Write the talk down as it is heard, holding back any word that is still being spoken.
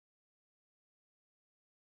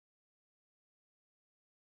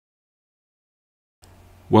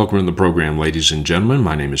Welcome to the program, ladies and gentlemen.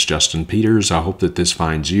 My name is Justin Peters. I hope that this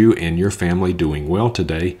finds you and your family doing well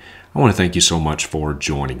today. I want to thank you so much for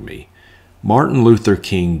joining me. Martin Luther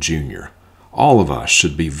King Jr. All of us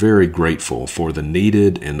should be very grateful for the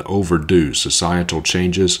needed and overdue societal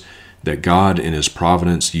changes that God in His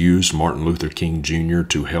providence used Martin Luther King Jr.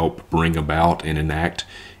 to help bring about and enact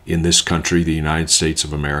in this country, the United States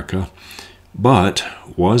of America. But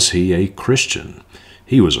was he a Christian?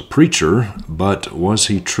 He was a preacher, but was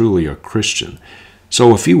he truly a Christian?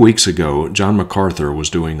 So a few weeks ago, John MacArthur was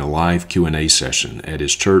doing a live Q&A session at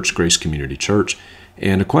his church, Grace Community Church,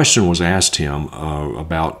 and a question was asked him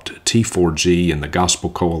about T4G and the Gospel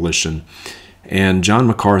Coalition. And John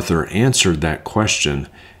MacArthur answered that question,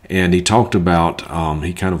 and he talked about,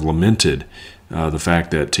 he kind of lamented the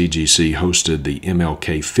fact that TGC hosted the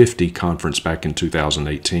MLK 50 conference back in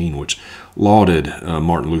 2018, which lauded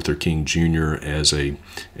Martin Luther King Jr. as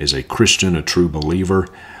a Christian, a true believer.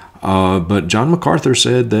 But John MacArthur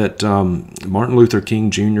said that Martin Luther King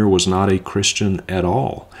Jr. was not a Christian at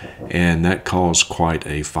all, and that caused quite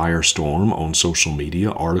a firestorm on social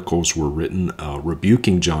media. Articles were written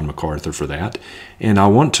rebuking John MacArthur for that, and I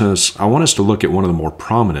want us to look at one of the more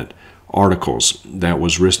prominent articles that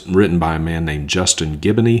was written by a man named Justin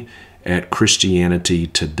Giboney at Christianity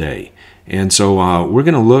Today. And so we're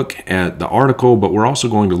going to look at the article, but we're also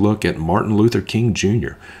going to look at Martin Luther King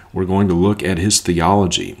Jr. We're going to look at his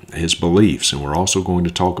theology, his beliefs, and we're also going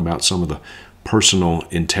to talk about some of the personal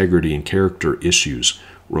integrity and character issues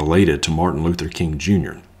related to Martin Luther King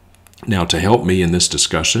Jr. Now, to help me in this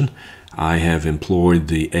discussion, I have employed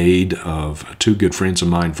the aid of two good friends of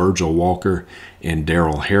mine, Virgil Walker and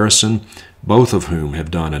Darryl Harrison, both of whom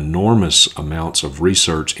have done enormous amounts of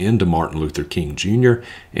research into Martin Luther King Jr.,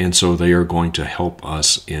 and so they are going to help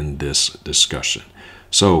us in this discussion.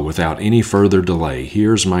 So without any further delay,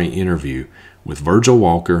 here's my interview with Virgil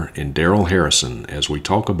Walker and Darryl Harrison as we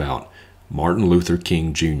talk about Martin Luther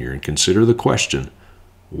King Jr. and consider the question,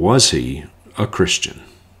 was he a Christian?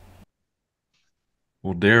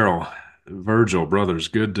 Well, Darryl, Virgil, brothers,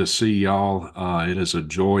 good to see y'all. It is a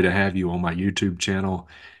joy to have you on my YouTube channel.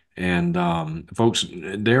 And folks,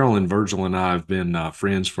 Darryl and Virgil and I have been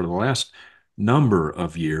friends for the last number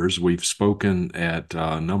of years. We've spoken at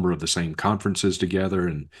a number of the same conferences together,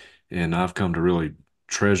 and I've come to really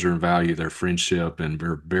treasure and value their friendship, and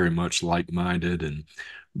we're very much like-minded and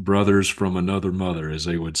brothers from another mother, as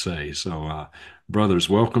they would say. So, brothers,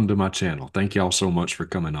 welcome to my channel. Thank y'all so much for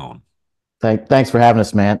coming on. Thanks for having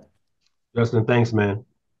us, man. Justin, thanks, man.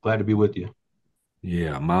 Glad to be with you.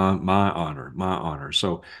 Yeah, my honor, my honor.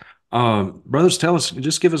 So, brothers,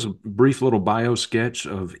 just give us a brief little bio sketch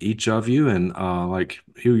of each of you, and like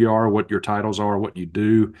who you are, what your titles are, what you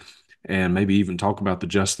do, and maybe even talk about the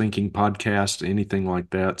Just Thinking podcast, anything like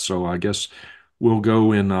that. So, I guess we'll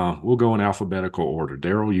go in alphabetical order.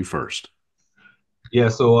 Darryl, you first. Yeah,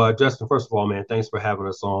 so Justin, first of all, man, thanks for having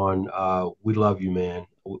us on. We love you, man.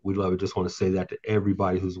 We love you. Just want to say that to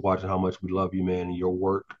everybody who's watching, how much we love you, man, and your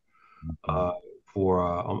work uh,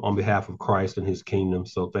 on behalf of Christ and His kingdom.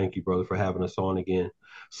 So thank you, brother, for having us on again.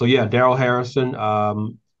 So yeah, Darryl Harrison,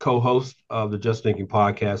 co-host of the Just Thinking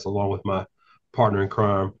podcast, along with my partner in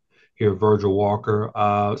crime here, Virgil Walker.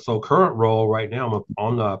 So current role right now, I'm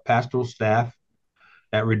on the pastoral staff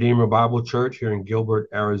at Redeemer Bible Church here in Gilbert,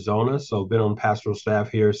 Arizona. So been on pastoral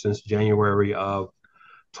staff here since January of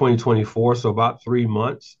 2024, so about 3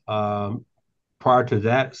 months. Prior to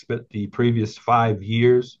that, spent the previous 5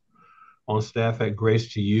 years on staff at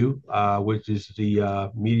Grace to You, which is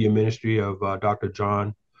the media ministry of Dr.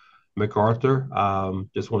 John MacArthur.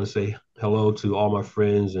 Just want to say hello to all my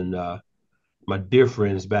friends and my dear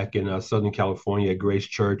friends back in Southern California at Grace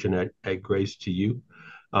Church and at Grace to You.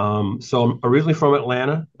 So I'm originally from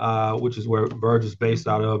Atlanta, which is where Virgil is based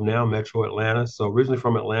out of now, Metro Atlanta. So originally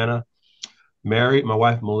from Atlanta, married, my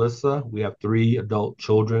wife Melissa. We have three adult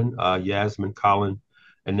children, Yasmin, Colin,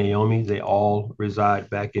 and Naomi. They all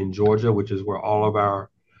reside back in Georgia, which is where all of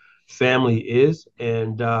our family is.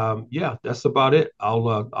 And yeah, that's about it.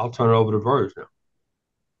 I'll turn it over to Virgil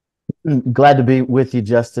now. Glad to be with you,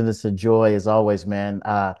 Justin. It's a joy as always, man.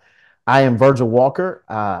 I am Virgil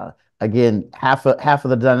Walker. Again, half of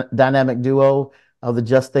the dynamic duo of the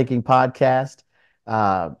Just Thinking podcast.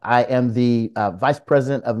 I am the vice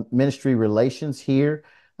president of ministry relations here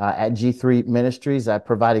at G3 Ministries. I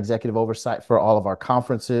provide executive oversight for all of our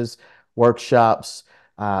conferences, workshops,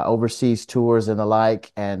 overseas tours, and the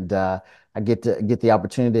like. And I get the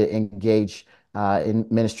opportunity to engage in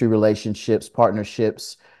ministry relationships,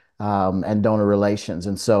 partnerships, and donor relations.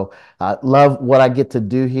 And so love what I get to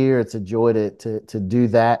do here. It's a joy to do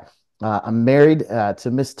that. I'm married to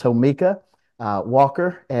Miss Tomika.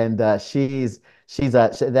 Walker, and that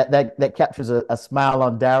captures a smile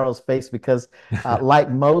on Darryl's face because, like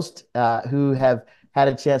most who have had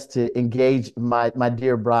a chance to engage my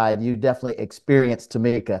dear bride, you definitely experienced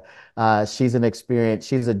Tamika. She's an experience.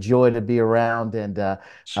 She's a joy to be around, and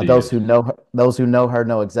She is. those who know her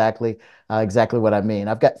know exactly what I mean.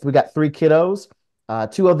 We got three kiddos.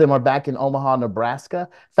 Two of them are back in Omaha, Nebraska.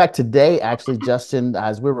 In fact, today, actually, Justin,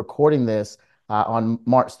 as we're recording this on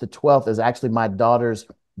March the 12th, is actually my daughter's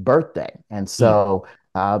birthday. And Hmm. so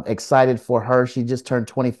excited for her. She just turned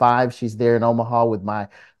 25. She's there in Omaha with my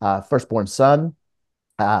firstborn son,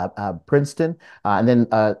 Princeton, and then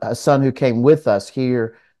a son who came with us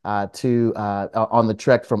here to on the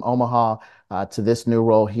trek from Omaha to this new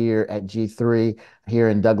role here at G3 here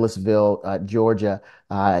in Douglasville, Georgia.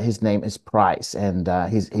 His name is Price, and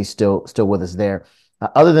he's still with us there.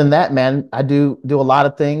 Other than that, man, I do a lot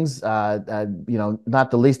of things.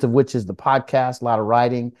 Not the least of which is the podcast. A lot of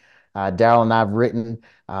writing. Darryl and I have written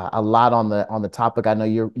a lot on the topic I know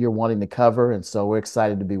you're wanting to cover, and so we're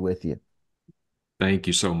excited to be with you. Thank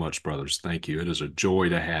you so much, brothers. Thank you. It is a joy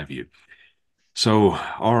to have you. So,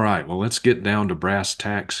 all right, well, let's get down to brass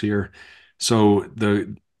tacks here. So,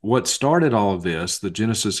 what started all of this, the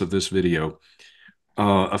genesis of this video,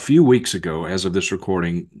 a few weeks ago, as of this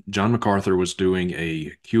recording, John MacArthur was doing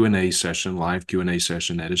a Q&A session, live Q&A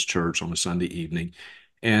session at his church on a Sunday evening,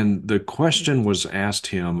 and the question was asked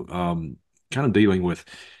him, kind of dealing with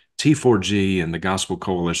T4G and the Gospel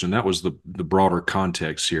Coalition. That was the broader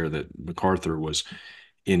context here that MacArthur was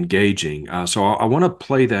engaging. So I want to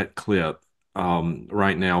play that clip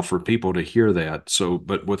right now for people to hear that. So,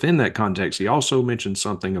 but within that context, he also mentioned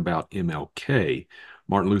something about MLK,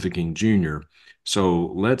 Martin Luther King Jr.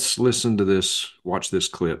 So let's listen to this, watch this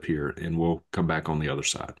clip here, and we'll come back on the other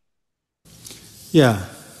side. Yeah,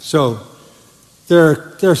 so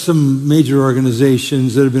there are some major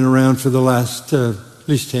organizations that have been around for the last at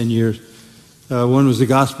least 10 years. One was the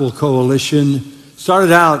Gospel Coalition.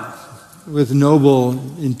 Started out with noble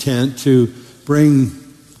intent to bring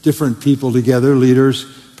different people together, leaders,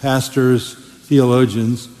 pastors,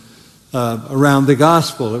 theologians, around the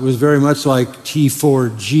gospel. It was very much like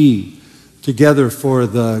T4G, Together for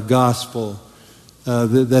the Gospel,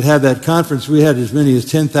 that had that conference. We had as many as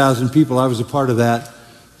 10,000 people. I was a part of that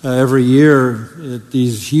every year at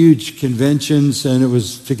these huge conventions, and it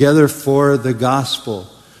was Together for the Gospel.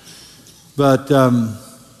 But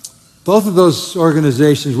both of those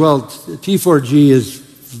organizations, well, T4G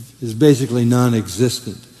is basically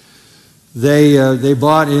non-existent. They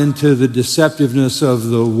bought into the deceptiveness of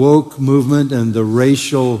the woke movement and the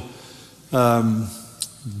racial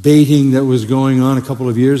baiting that was going on a couple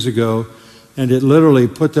of years ago, and it literally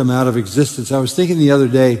put them out of existence. I was thinking the other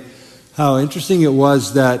day how interesting it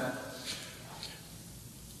was that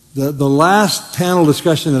the last panel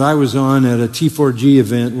discussion that I was on at a T4G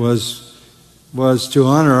event was to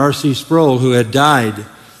honor R.C. Sproul, who had died.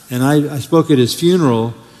 And I spoke at his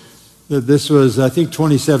funeral. This was, I think,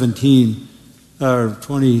 2017 or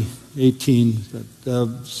 2018.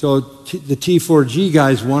 So the T4G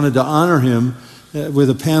guys wanted to honor him with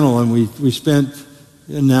a panel, and we spent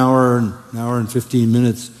an hour and 15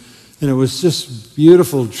 minutes. And it was just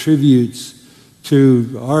beautiful tributes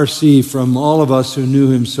to R.C. from all of us who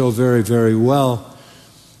knew him so very, very well.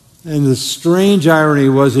 And the strange irony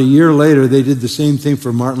was a year later, they did the same thing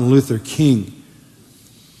for Martin Luther King,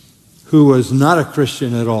 who was not a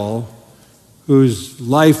Christian at all, whose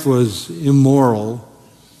life was immoral.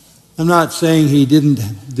 I'm not saying he didn't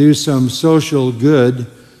do some social good,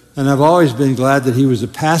 and I've always been glad that he was a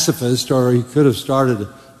pacifist, or he could have started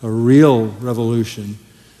a real revolution.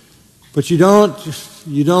 But you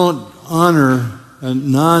don't honor a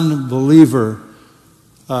non-believer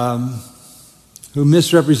who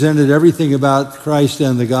misrepresented everything about Christ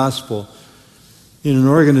and the gospel in an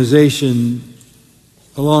organization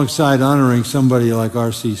alongside honoring somebody like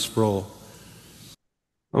R.C. Sproul.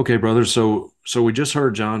 Okay, brother. So we just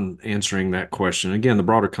heard John answering that question. Again, the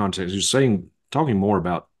broader context, he's talking more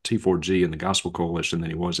about T4G and the Gospel Coalition than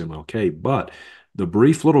he was MLK. But the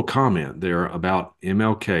brief little comment there about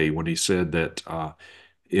MLK when he said that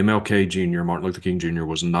MLK Jr., Martin Luther King Jr.,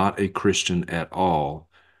 was not a Christian at all,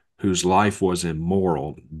 whose life was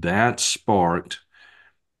immoral, that sparked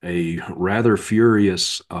a rather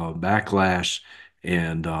furious backlash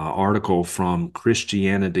and article from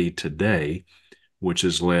Christianity Today, which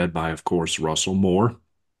is led by, of course, Russell Moore.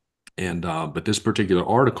 And but this particular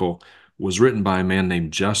article was written by a man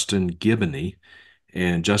named Justin Giboney,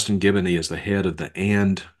 and Justin Giboney is the head of the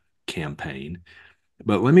AND campaign.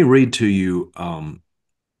 But let me read to you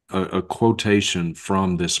a quotation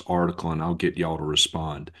from this article, and I'll get y'all to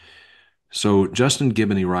respond. So Justin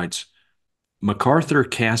Giboney writes, MacArthur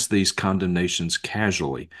cast these condemnations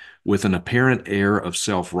casually, with an apparent air of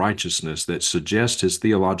self-righteousness that suggests his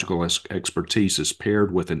theological expertise is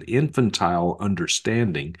paired with an infantile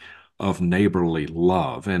understanding of neighborly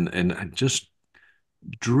love, and just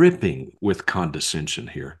dripping with condescension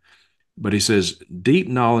here. But he says deep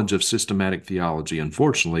knowledge of systematic theology,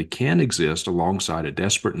 unfortunately, can exist alongside a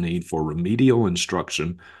desperate need for remedial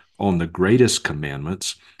instruction on the greatest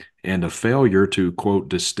commandments and a failure to, quote,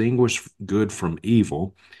 distinguish good from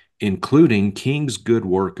evil, including King's good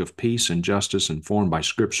work of peace and justice informed by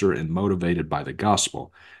Scripture and motivated by the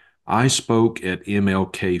gospel. I spoke at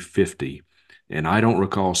MLK 50, and I don't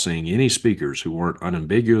recall seeing any speakers who weren't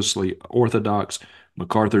unambiguously orthodox.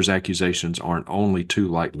 MacArthur's accusations aren't only too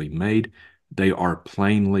lightly made, they are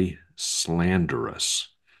plainly slanderous.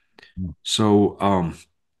 So,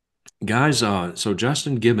 guys, so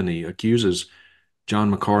Justin Giboney accuses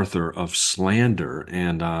John MacArthur of slander,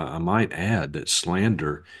 and I might add that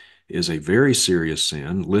slander is a very serious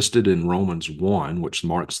sin listed in Romans 1, which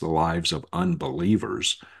marks the lives of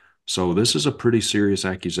unbelievers. So this is a pretty serious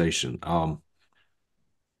accusation.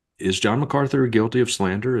 Is John MacArthur guilty of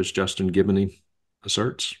slander, as Justin Giboney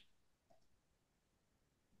asserts?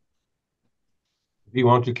 Why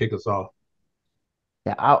don't you kick us off?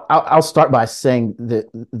 Yeah, I'll start by saying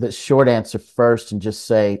the short answer first and just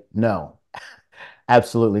say no.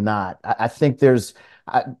 Absolutely not. I think there's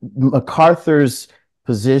MacArthur's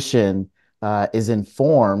position is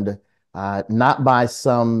informed not by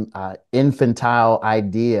some infantile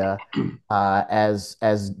idea as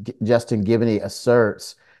Justin Giboney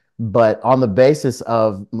asserts, but on the basis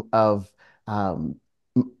of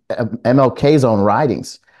MLK's own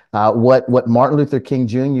writings. What Martin Luther King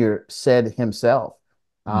Jr. said himself,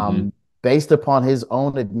 based upon his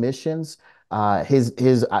own admissions.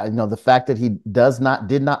 The fact that he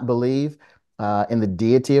did not believe in the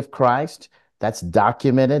deity of Christ, that's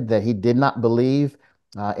documented. That he did not believe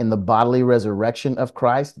in the bodily resurrection of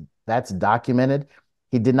Christ, that's documented.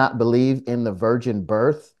 He did not believe in the virgin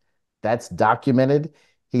birth, that's documented.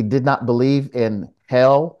 He did not believe in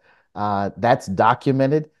hell, that's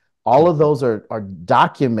documented. All of those are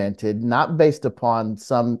documented, not based upon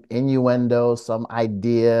some innuendo, some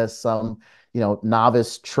idea, some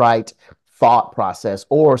novice trite thought process,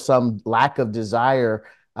 or some lack of desire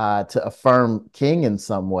to affirm King in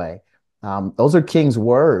some way. Those are King's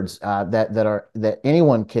words that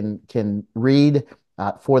anyone can read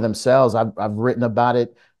for themselves. I've written about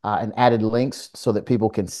it and added links so that people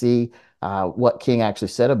can see what King actually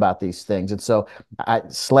said about these things. And so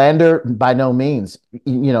slander, by no means.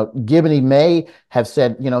 Giboney may have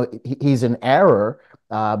said, he's in error,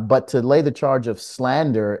 but to lay the charge of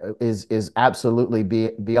slander is absolutely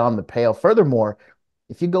beyond the pale. Furthermore,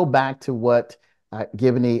 if you go back to what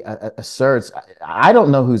Giboney asserts, I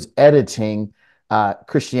don't know who's editing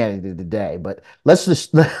Christianity Today, but let's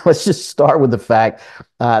just start with the fact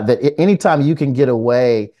that anytime you can get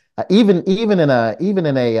away, even in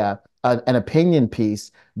an opinion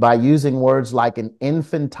piece, by using words like an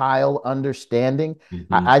infantile understanding,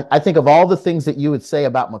 I think of all the things that you would say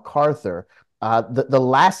about MacArthur, the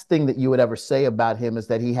last thing that you would ever say about him is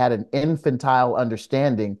that he had an infantile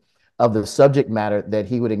understanding of the subject matter that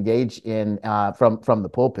he would engage in from the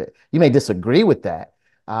pulpit. You may disagree with that,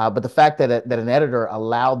 but the fact that an editor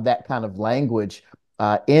allowed that kind of language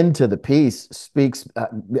into the piece speaks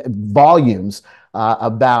volumes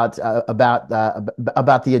about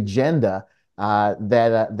the agenda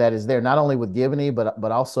that is there, not only with Giboney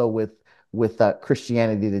but also with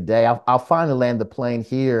Christianity Today. I'll finally land the plane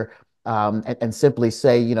here and simply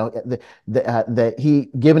say, Giboney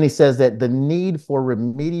says that the need for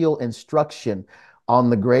remedial instruction on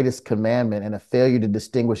the greatest commandment and a failure to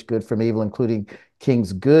distinguish good from evil, including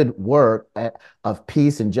King's good work of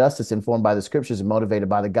peace and justice informed by the Scriptures and motivated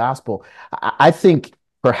by the gospel. I think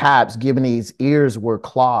perhaps Giboney's ears were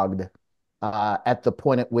clogged at the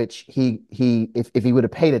point at which if he would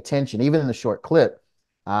have paid attention, even in the short clip,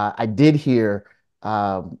 I did hear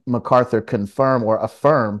MacArthur confirm or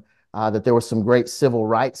affirm that there were some great civil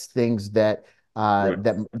rights things that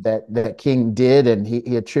King did, and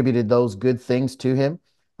he attributed those good things to him,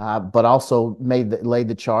 but also laid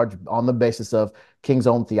the charge on the basis of King's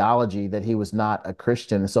own theology that he was not a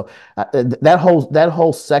Christian. And so that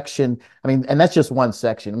whole section, and that's just one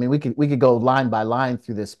section. We could go line by line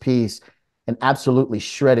through this piece and absolutely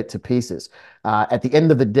shred it to pieces. At the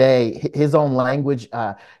end of the day, his own language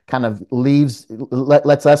kind of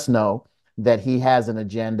lets us know that he has an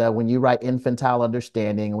agenda. When you write infantile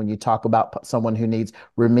understanding, when you talk about someone who needs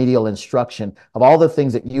remedial instruction, of all the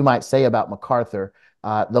things that you might say about MacArthur,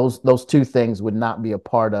 those two things would not be a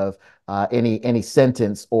part of any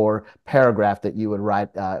sentence or paragraph that you would write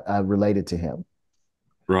related to him.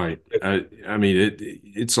 Right. I mean,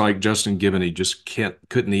 it's like Justin Giboney just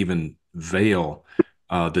couldn't even veil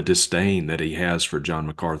the disdain that he has for John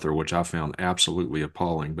MacArthur, which I found absolutely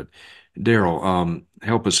appalling. But Darryl,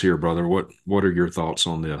 help us here, brother. What are your thoughts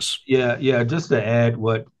on this? Yeah. Just to add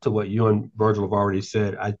to what you and Virgil have already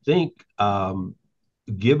said, I think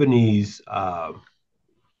Giboney's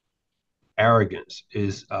arrogance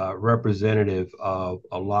is representative of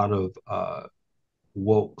a lot of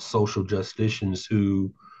woke social justicians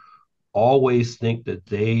who always think that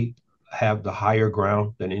they have the higher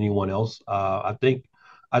ground than anyone else. I think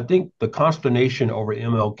the consternation over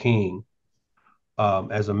ML King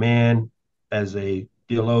as a man, as a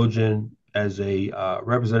theologian, as a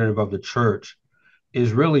representative of the church,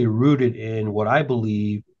 is really rooted in what I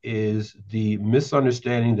believe is the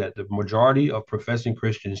misunderstanding that the majority of professing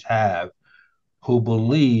Christians have, who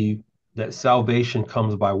believe that salvation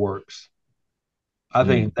comes by works. I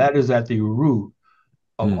think that is at the root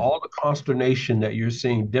of all the consternation that you're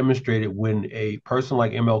seeing demonstrated when a person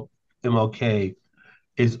like MLK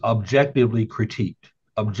is objectively critiqued,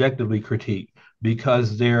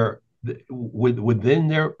 because they're within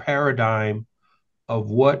their paradigm of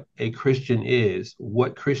what a Christian is,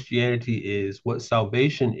 what Christianity is, what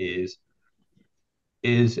salvation is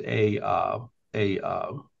a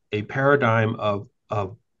paradigm of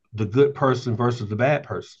the good person versus the bad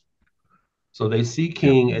person. So they see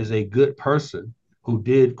King as a good person who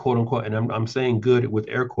did, quote unquote, and I'm saying good with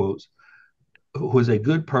air quotes, who is a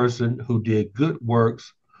good person who did good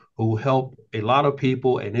works, who helped a lot of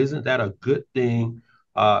people, and isn't that a good thing?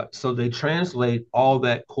 So they translate all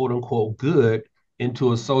that quote unquote good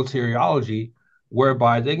into a soteriology,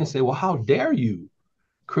 whereby they can say, well, how dare you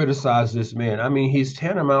criticize this man? I mean, he's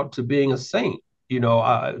tantamount to being a saint.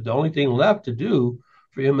 The only thing left to do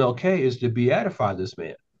for MLK is to beatify this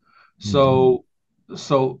man. So,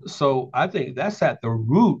 so I think that's at the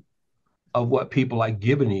root of what people like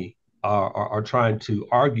Giboney are trying to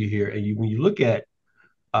argue here. And when you look at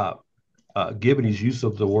Giboney's use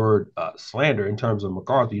of the word slander in terms of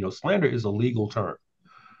MacArthur, slander is a legal term.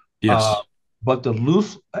 Yes. But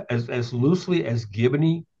as loosely as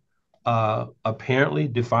Giboney apparently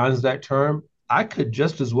defines that term, I could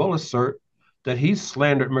just as well assert that he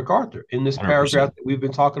slandered MacArthur in this 100%. paragraph that we've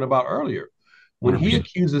been talking about earlier. When he 100%.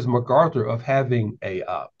 accuses MacArthur of having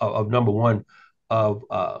of number one, of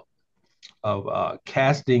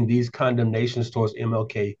casting these condemnations towards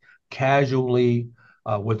MLK casually,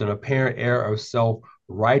 with an apparent air of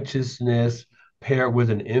self-righteousness, paired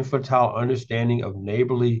with an infantile understanding of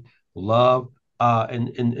neighborly love.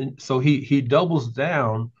 And so he doubles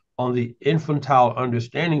down on the infantile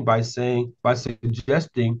understanding by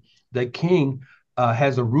suggesting that King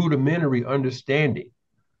has a rudimentary understanding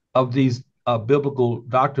of these biblical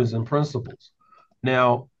doctrines and principles.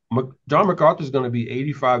 Now, John MacArthur is going to be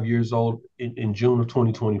 85 years old in June of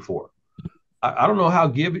 2024. I don't know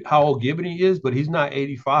how old Giboney is, but he's not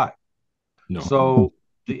 85. No. So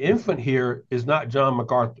the infant here is not John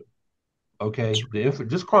MacArthur. Okay, the infant,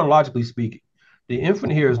 just chronologically speaking, the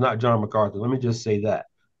infant here is not John MacArthur. Let me just say that.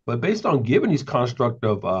 But based on Giboney's construct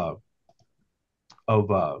of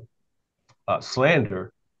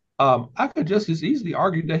slander, I could just as easily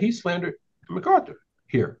argue that he slandered MacArthur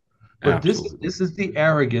here. But this is the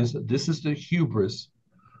arrogance, this is the hubris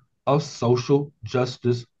of social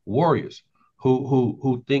justice warriors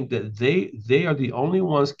who think that they are the only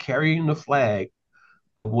ones carrying the flag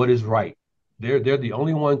of what is right. They're the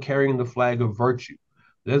only one carrying the flag of virtue.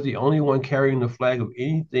 They're the only one carrying the flag of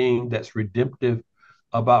anything that's redemptive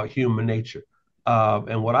about human nature.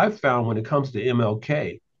 And what I've found when it comes to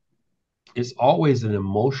MLK, it's always an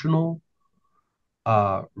emotional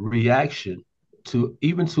reaction to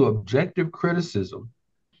objective criticism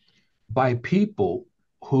by people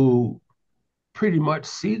who pretty much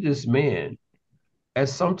see this man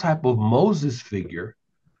as some type of Moses figure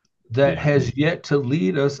that has yet to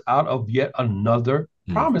lead us out of yet another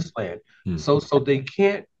promised land. So they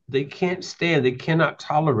cannot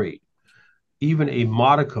tolerate even a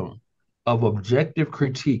modicum of objective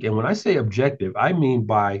critique. And when I say objective, I mean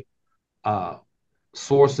by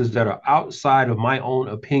sources that are outside of my own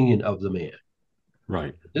opinion of the man.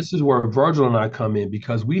 Right. This is where Virgil and I come in,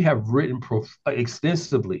 because we have written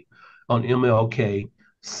extensively on MLK,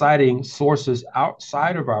 citing sources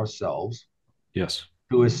outside of ourselves. Yes.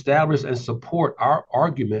 To establish and support our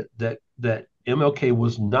argument that MLK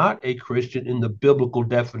was not a Christian in the biblical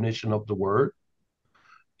definition of the word.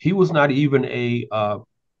 He was not even a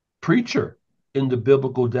preacher in the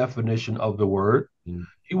biblical definition of the word.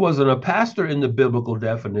 He wasn't a pastor in the biblical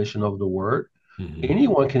definition of the word. Mm-hmm.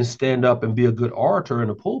 Anyone can stand up and be a good orator in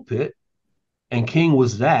a pulpit, and King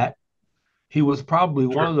was that. He was probably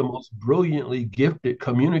one of the most brilliantly gifted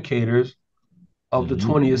communicators of the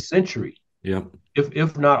 20th century, Yep.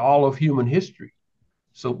 if not all of human history.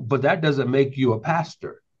 So, but that doesn't make you a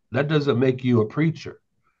pastor. That doesn't make you a preacher.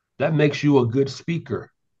 That makes you a good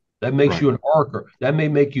speaker. That makes Right. you an orator. That may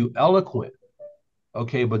make you eloquent.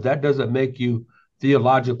 Okay, but that doesn't make you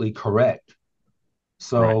theologically correct.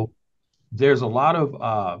 So Right. there's a lot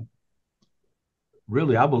of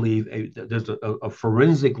really, I believe there's a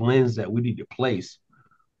forensic lens that we need to place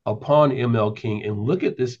upon ML King and look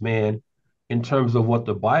at this man in terms of what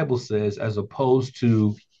the Bible says, as opposed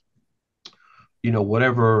to,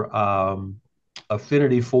 whatever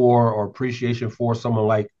affinity for or appreciation for someone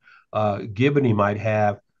like Gibbon might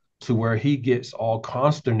have, to where he gets all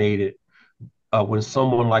consternated when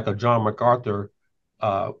someone like a John MacArthur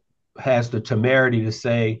uh, has the temerity to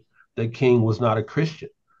say that King was not a Christian.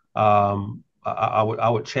 I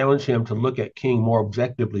would challenge him to look at King more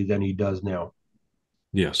objectively than he does now.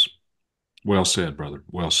 Yes. Well said, brother.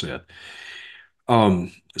 Well said.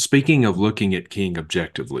 Speaking of looking at King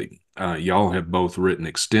objectively, y'all have both written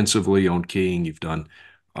extensively on King. You've done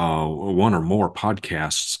one or more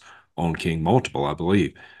podcasts on King, multiple, I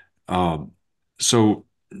believe. So,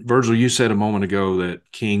 Virgil, you said a moment ago that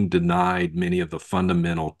King denied many of the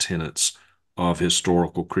fundamental tenets of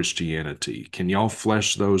historical Christianity. Can y'all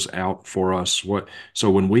flesh those out for us? So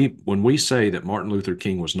when we say that Martin Luther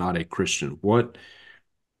King was not a Christian, what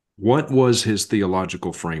was his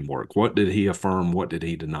theological framework? What did he affirm? What did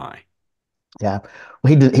he deny? Yeah,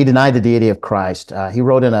 well, he denied the deity of Christ. He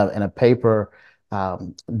wrote in a paper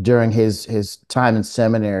during his time in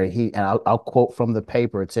seminary. And I'll quote from the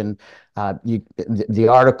paper. It's in the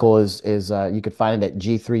article is you could find it at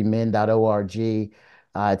g3min.org.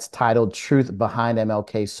 It's titled "Truth Behind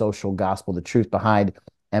MLK's Social Gospel," the truth behind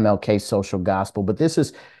MLK's social gospel. But this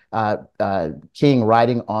is King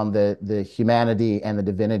writing on the humanity and the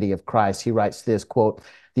divinity of Christ. He writes this, quote,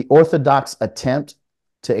 "The orthodox attempt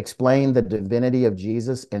to explain the divinity of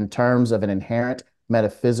Jesus in terms of an inherent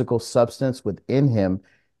metaphysical substance within him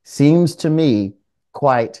seems to me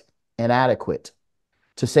quite inadequate.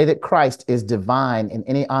 To say that Christ is divine in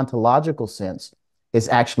any ontological sense is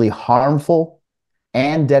actually harmful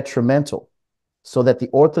and detrimental, so that the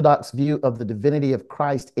orthodox view of the divinity of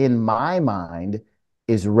Christ, in my mind,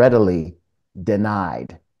 is readily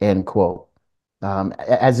denied," end quote.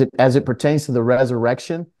 As it pertains to the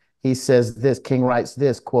resurrection, he says this, King writes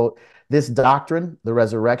this, quote, "This doctrine, the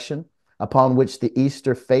resurrection, upon which the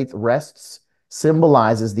Easter faith rests,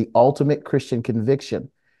 symbolizes the ultimate Christian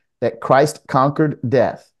conviction that Christ conquered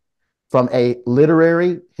death. From a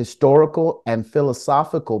literary, historical, and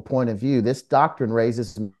philosophical point of view, this doctrine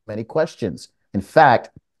raises many questions. In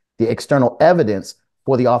fact, the external evidence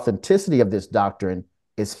for the authenticity of this doctrine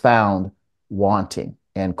is found wanting,"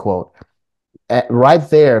 end quote. Right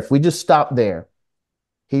there, if we just stop there,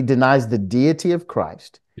 he denies the deity of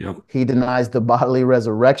Christ. Yep. He denies the bodily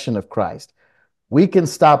resurrection of Christ. We can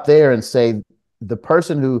stop there and say the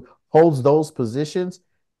person who holds those positions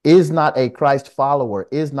is not a Christ follower,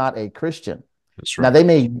 is not a Christian. That's Now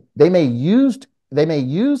right. they may use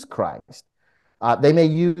Christ. They may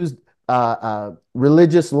use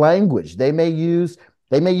religious language. They may use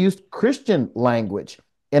Christian language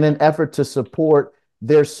in an effort to support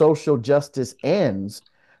their social justice ends.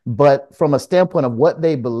 But from a standpoint of what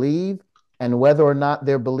they believe and whether or not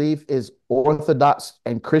their belief is orthodox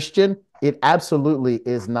and Christian, it absolutely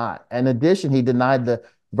is not. In addition, he denied the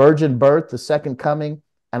virgin birth, the second coming,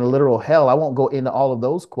 and a literal hell. I won't go into all of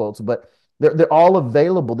those quotes, but they're all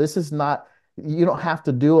available. This is not, you don't have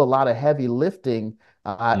to do a lot of heavy lifting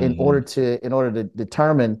in order to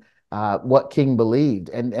determine what King believed.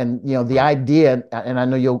 And the idea, and I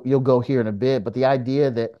know you'll go here in a bit, but the idea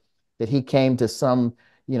that he came to some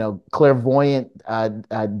clairvoyant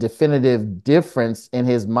definitive difference in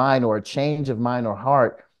his mind, or a change of mind or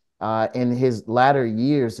heart in his latter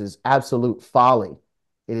years, is absolute folly.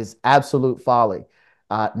 It is absolute folly.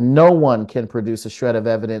 No one can produce a shred of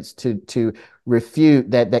evidence to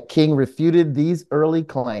refute that King refuted these early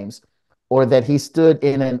claims, or that he stood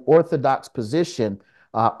in an orthodox position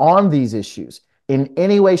on these issues in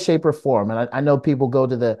any way, shape, or form. And I know people go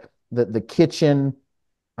to the kitchen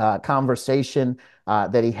conversation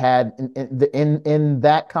that he had in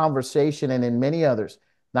that conversation, and in many others,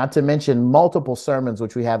 not to mention multiple sermons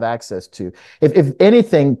which we have access to. If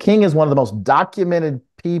anything, King is one of the most documented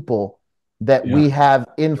people that we have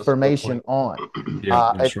information on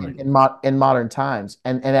Yeah, that's right. in modern times.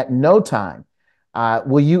 And at no time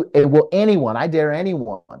Will anyone, I dare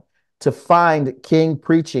anyone, to find King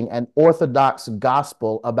preaching an orthodox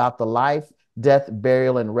gospel about the life, death,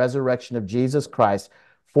 burial, and resurrection of Jesus Christ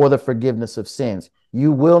for the forgiveness of sins?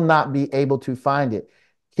 You will not be able to find it.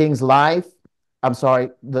 King's life, I'm sorry,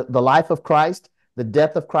 the life of Christ, the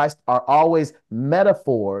death of Christ are always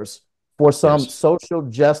metaphors for some social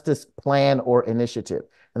justice plan or initiative.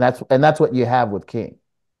 And that's what you have with King.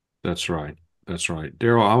 That's right. That's right.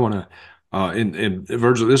 Darryl, I want to, and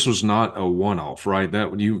Virgil, this was not a one-off, right?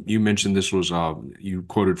 That you mentioned this was, you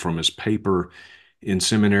quoted from his paper in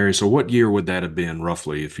seminary. So what year would that have been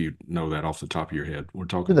roughly, if you know that off the top of your head? We're To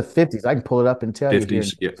talking the 50s. I can pull it up and tell you here in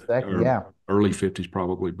 50s, just a second. Yeah. early 50s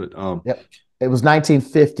probably, but Yep. It was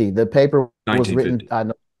 1950. The paper was written,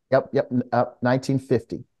 1950.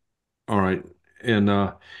 1950. All right. And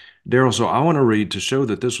Darryl, so I want to read, to show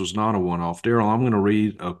that this was not a one-off. Darryl, I'm going to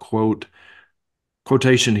read a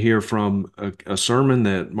quotation here from a sermon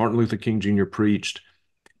that Martin Luther King Jr. preached,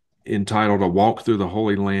 entitled "A Walk Through the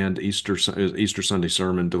Holy Land," Easter Sunday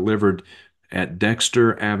sermon, delivered at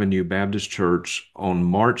Dexter Avenue Baptist Church on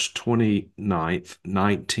March 29th,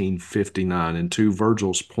 1959. And to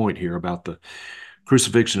Virgil's point here about the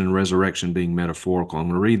crucifixion and resurrection being metaphorical, I'm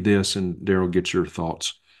going to read this, and Darryl, get your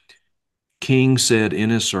thoughts. King said in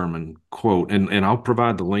his sermon, quote, and I'll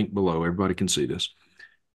provide the link below. Everybody can see this.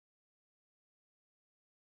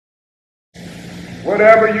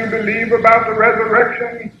 Whatever you believe about the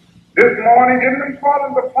resurrection this morning isn't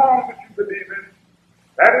important, the form that you believe in.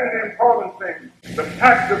 That is the important thing. The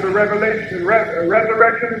fact of the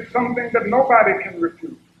resurrection is something that nobody can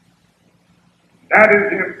refute. That is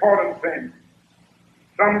the important thing.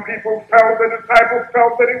 Some people the disciples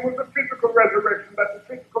felt that it was a physical resurrection, that the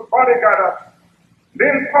physical body got up.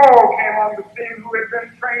 Then Paul came on the scene, who had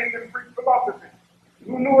been trained in Greek philosophy,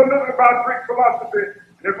 who knew a little about Greek philosophy,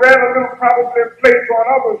 and read a little probably Plato and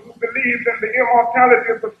others who believed in the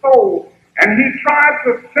immortality of the soul. And he tried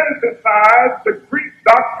to synthesize the Greek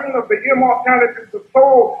doctrine of the immortality of the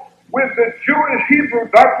soul with the Jewish Hebrew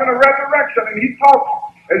doctrine of resurrection. And he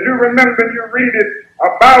talks, as you remember and you read it,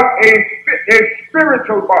 about a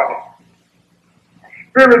spiritual body.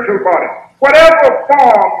 Spiritual body. Whatever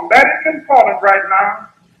form, that is important right now.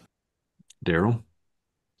 Darryl?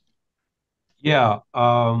 Yeah,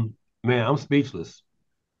 man, I'm speechless.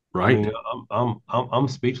 Right. I mean, I'm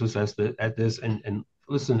speechless at this. And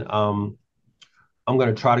listen, I'm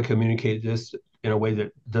going to try to communicate this in a way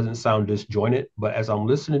that doesn't sound disjointed. But as I'm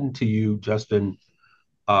listening to you, Justin,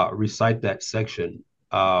 recite that section,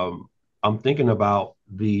 I'm thinking about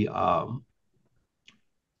the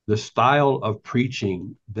style of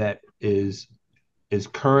preaching that is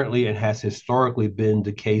currently and has historically been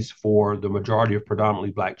the case for the majority of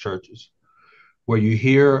predominantly Black churches, where you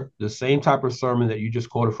hear the same type of sermon that you just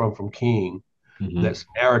quoted from King, that's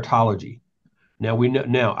narratology. Now we know.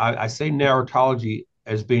 Now I say narratology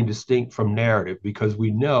as being distinct from narrative, because we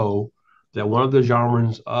know that one of the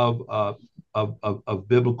genres of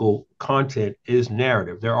biblical content is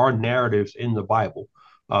narrative. There are narratives in the Bible,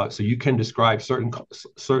 so you can describe certain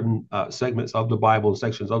segments of the Bible,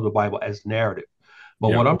 sections of the Bible, as narrative.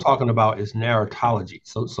 But what I'm talking about is narratology.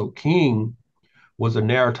 So King was a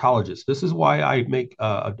narratologist. This is why I make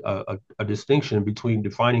a distinction between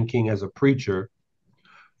defining King as a preacher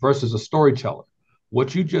versus a storyteller.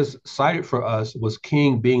 What you just cited for us was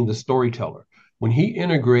King being the storyteller. When he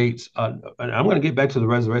integrates, and I'm going to get back to the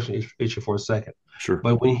resurrection issue for a second. Sure.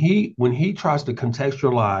 But when he tries to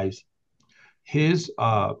contextualize his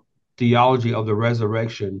theology of the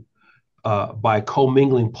resurrection by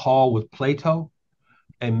commingling Paul with Plato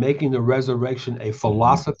and making the resurrection a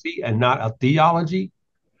philosophy and not a theology,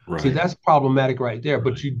 see, that's problematic right there.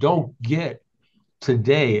 But you don't get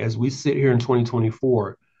today, as we sit here in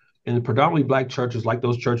 2024, in the predominantly Black churches, like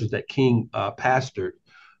those churches that King pastored,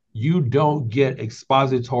 you don't get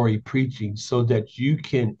expository preaching so that you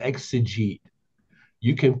can exegete,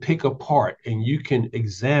 you can pick apart, and you can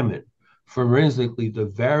examine forensically the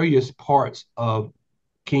various parts of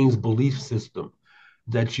King's belief system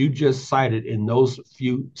that you just cited in those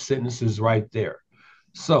few sentences right there.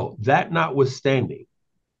 So that notwithstanding,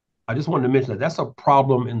 I just wanted to mention that that's a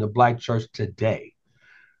problem in the Black church today.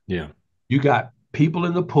 Yeah. You got people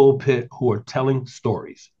in the pulpit who are telling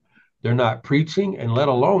stories. They're not preaching, and let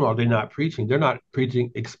alone are they not preaching, they're not preaching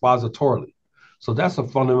expositorily. So that's a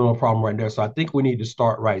fundamental problem right there. So I think we need to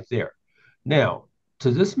start right there. Now, to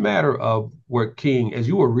this matter of where King, as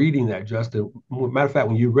you were reading that, Justin, matter of fact,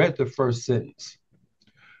 when you read the first sentence,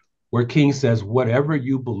 where King says, whatever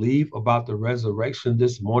you believe about the resurrection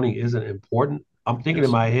this morning isn't important, I'm thinking in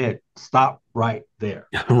my head, stop right there.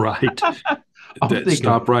 Right. I'm thinking,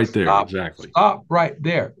 stop right there. stop, Exactly. stop right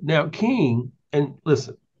there. Now, King, and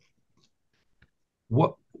listen,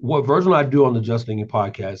 what Virgil and I do on the Just Thinking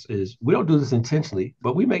podcast is we don't do this intentionally,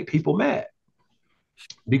 but we make people mad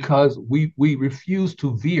because we refuse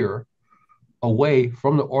to veer away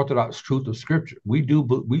from the orthodox truth of Scripture. We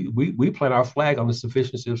plant our flag on the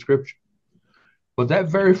sufficiency of Scripture. But that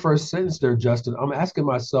very first sentence there, Justin, I'm asking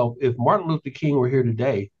myself, if Martin Luther King were here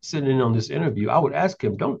today, sitting in on this interview, I would ask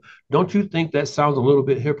him, don't you think that sounds a little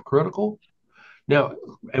bit hypocritical? Now,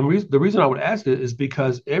 and the reason I would ask it is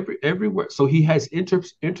because everywhere, so he has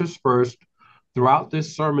interspersed throughout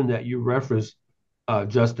this sermon that you referenced,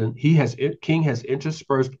 Justin. King has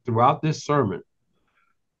interspersed throughout this sermon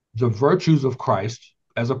the virtues of Christ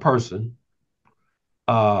as a person.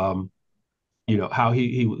 How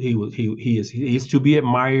he is to be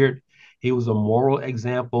admired. He was a moral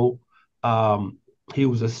example. He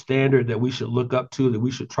was a standard that we should look up to, that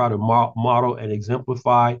we should try to model and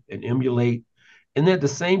exemplify and emulate. And then at the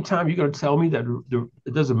same time, you're going to tell me that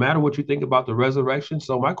it doesn't matter what you think about the resurrection.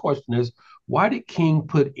 So my question is, why did King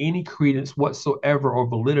put any credence whatsoever or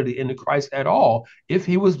validity into Christ at all if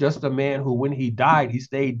he was just a man who, when he died, he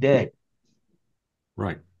stayed dead?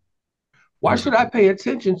 Right. Why should I pay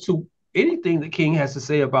attention to anything that King has to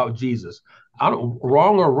say about Jesus?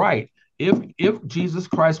 Wrong or right. If Jesus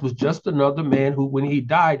Christ was just another man who, when he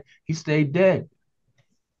died, he stayed dead.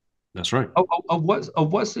 That's right. Of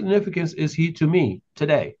what significance is he to me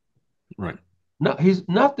today? Right. No, he's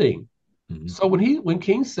nothing. Mm-hmm. So when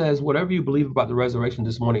King says whatever you believe about the resurrection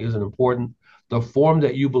this morning isn't important, the form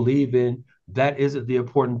that you believe in, that isn't the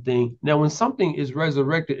important thing. Now, when something is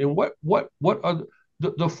resurrected, and what are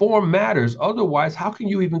the form matters. Otherwise, how can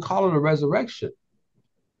you even call it a resurrection?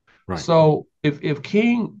 Right. So if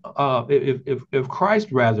King, if Christ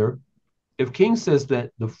rather, if King says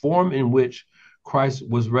that the form in which Christ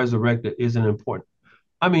was resurrected isn't important,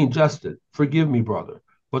 I mean, Justin, forgive me, brother,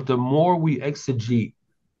 but the more we exegete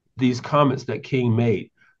these comments that King made,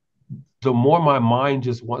 the more my mind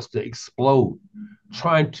just wants to explode,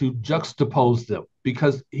 trying to juxtapose them,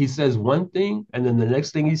 because he says one thing and then the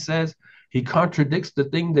next thing he says, he contradicts the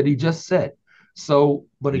thing that he just said. So,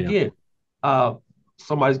 but again,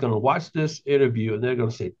 somebody's going to watch this interview and they're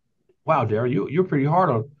going to say, wow, Darryl, you're pretty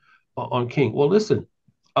hard on King. Well, listen,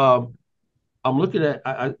 I'm looking at,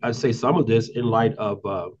 I say some of this in light of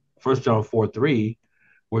 1 John 4:3,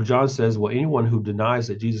 where John says, well, anyone who denies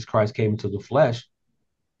that Jesus Christ came into the flesh,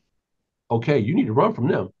 okay, you need to run from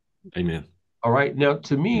them. Amen. All right. Now,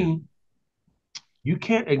 to me, you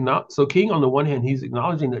can't acknowledge. So King, on the one hand, he's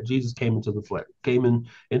acknowledging that Jesus came into the flesh,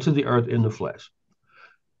 into the earth in the flesh.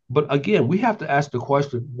 But again, we have to ask the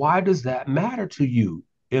question, why does that matter to you,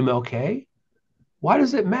 MLK? Why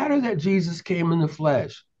does it matter that Jesus came in the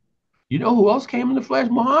flesh? You know who else came in the flesh?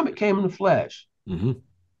 Muhammad came in the flesh. Mm-hmm.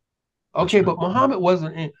 Okay, right. But Muhammad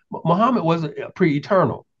wasn't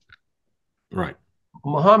pre-eternal. Right.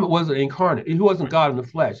 Muhammad wasn't incarnate. He wasn't God in the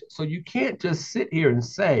flesh. So you can't just sit here and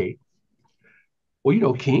say,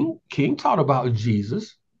 well, King taught about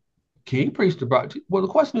Jesus. King preached about. Well, the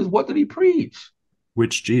question is, what did he preach?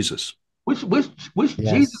 Which Jesus? Which yes.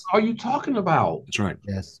 Jesus are you talking about? That's right.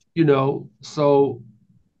 Yes. So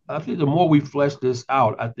I think the more we flesh this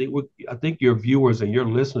out, I think your viewers and your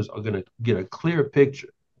listeners are going to get a clear picture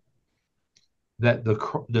that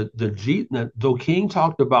though King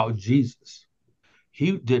talked about Jesus,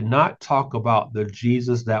 he did not talk about the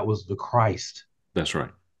Jesus that was the Christ. That's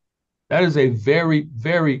right. That is a very,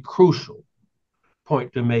 very crucial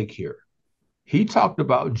point to make here. He talked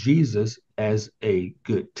about Jesus as a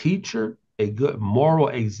good teacher, a good moral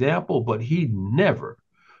example, but he never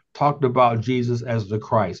talked about Jesus as the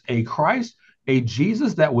Christ. A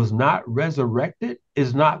Jesus that was not resurrected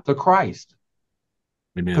is not the Christ.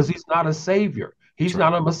 Because he's not a savior. He's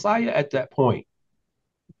not a Messiah at that point.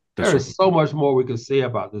 There is so much more we could say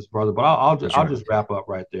about this, brother, but I'll just wrap up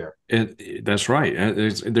right there. And that's right.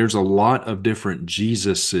 There's a lot of different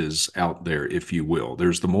Jesuses out there, if you will.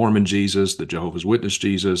 There's the Mormon Jesus, the Jehovah's Witness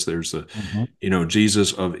Jesus. There's the,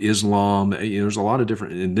 Jesus of Islam. There's a lot of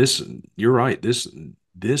different. And this, you're right. This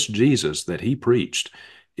Jesus that he preached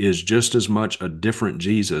is just as much a different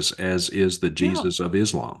Jesus as is the Jesus of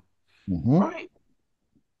Islam. Mm-hmm. Right.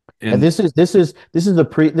 And this is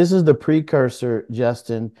the precursor,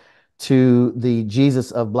 Justin, to the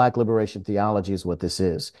Jesus of Black liberation theology is what this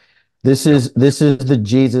is. This is the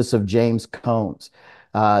Jesus of James Cones.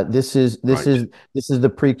 This is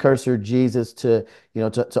the precursor Jesus to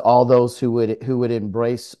all those who would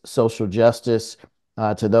embrace social justice,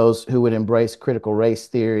 to those who would embrace critical race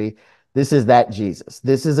theory. This is that Jesus.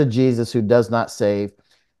 This is a Jesus who does not save.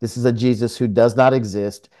 This is a Jesus who does not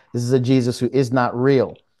exist. This is a Jesus who is not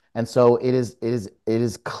real. And so it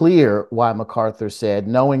is clear why MacArthur said,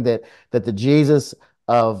 knowing that the Jesus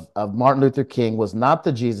of Martin Luther King was not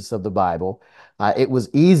the Jesus of the Bible. It was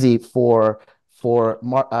easy for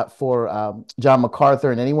John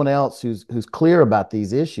MacArthur and anyone else who's clear about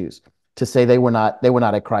these issues to say they were not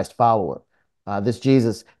a Christ follower. This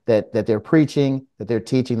Jesus that they're preaching, that they're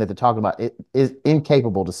teaching, that they're talking about, it is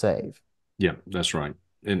incapable to save. Yeah, that's right.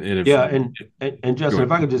 And if, yeah, and Justin,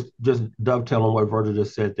 if I could just dovetail on what Virgil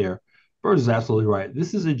just said there, Virgil is absolutely right.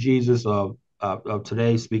 This is a Jesus of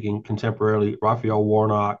today, speaking contemporarily, Raphael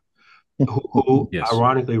Warnock, who yes.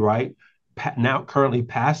 ironically, right, now currently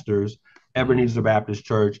pastors Ebenezer Baptist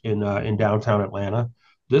Church in downtown Atlanta.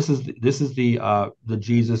 This is the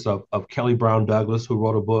Jesus of Kelly Brown Douglas, who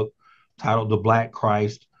wrote a book titled "The Black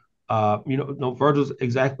Christ." No, Virgil's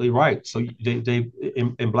exactly right. So they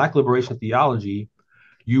in Black liberation theology,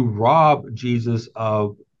 you rob Jesus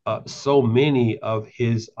of so many of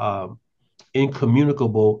his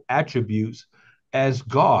incommunicable attributes as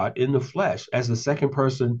God in the flesh, as the second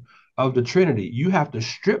person of the Trinity. You have to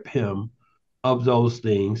strip him of those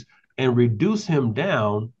things and reduce him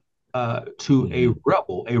down to a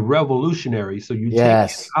rebel, a revolutionary. So you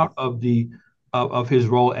take him out of of his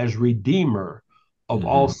role as redeemer of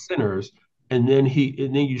all sinners, and then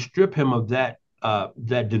you strip him of that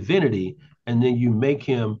divinity, and then you make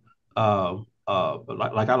him like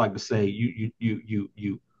I like to say,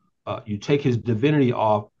 you take his divinity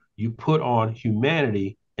off, you put on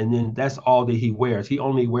humanity, and then that's all that he wears. He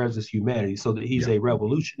only wears his humanity, so that he's a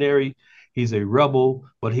revolutionary, he's a rebel,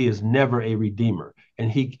 but he is never a redeemer. And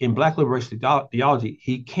he, in Black liberation theology,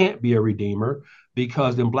 he can't be a redeemer,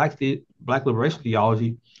 because in Black liberation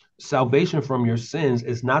theology, salvation from your sins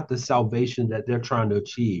is not the salvation that they're trying to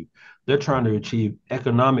achieve. They're trying to achieve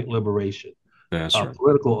economic liberation,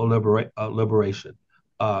 political liberation,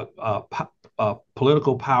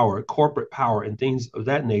 political power, corporate power, and things of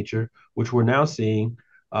that nature, which we're now seeing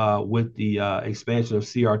with the expansion of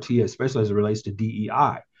CRT, especially as it relates to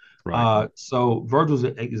DEI. Right. So Virgil's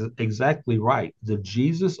exactly right. The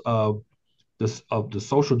Jesus of the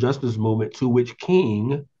social justice movement, to which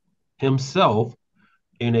King himself,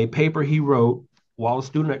 in a paper he wrote while a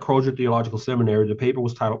student at Crozier Theological Seminary, the paper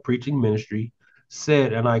was titled "Preaching Ministry,"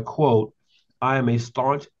 said, and I quote, "I am a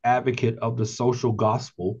staunch advocate of the social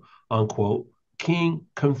gospel," unquote. King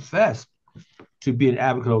confessed to be an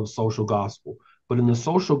advocate of the social gospel. But in the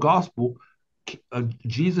social gospel,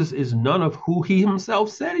 Jesus is none of who he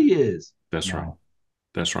himself said he is. That's right.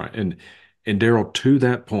 That's right. And Darryl, to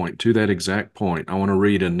that point, to that exact point, I want to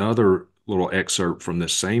read another little excerpt from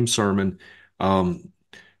this same sermon.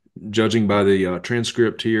 Judging by the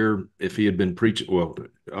transcript here, if he had been preaching,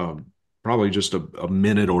 probably just a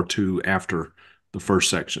minute or two after the first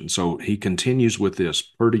section. So he continues with this,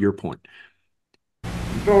 per to your point.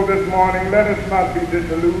 So this morning, let us not be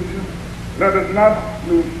disillusioned. Let us not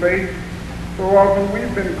lose faith. So often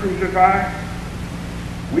we've been crucified.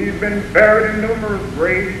 We've been buried in numerous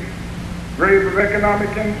graves. Graves of economic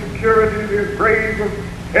insecurity, the grave of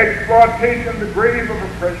exploitation, the grave of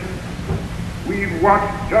oppression. We've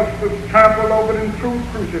watched justice trampled over and truth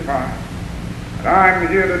crucified. And I'm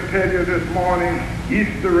here to tell you this morning,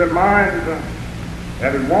 Easter reminds us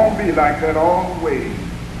that it won't be like that all the way.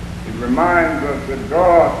 It reminds us that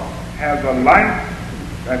God has a light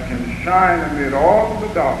that can shine amid all of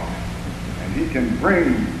the darkness, and he can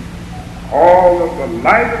bring all of the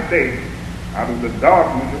light of day out of the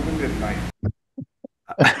darkness of the midnight.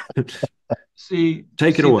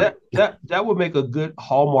 Take it away. That would make a good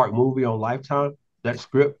Hallmark movie on Lifetime. That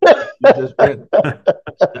script you just read,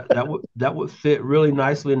 that would fit really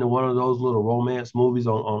nicely into one of those little romance movies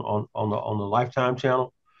on the Lifetime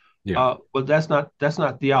channel. Yeah. But that's not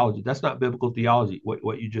theology. That's not biblical theology.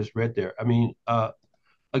 What you just read there. I mean,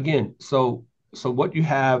 again, so what you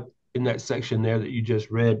have in that section there that you just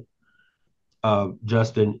read,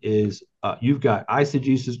 Justin, is you've got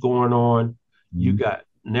eisegesis going on, you've got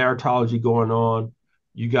narratology going on,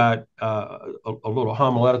 you got a little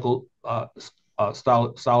homiletical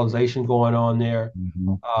stylization going on there.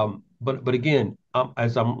 But again,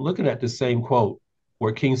 as I'm looking at the same quote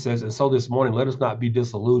where King says, "And so this morning, let us not be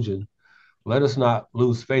disillusioned, let us not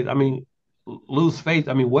lose faith." I mean, lose faith.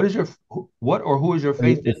 I mean, who is your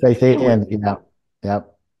faith in? Faith in, yeah,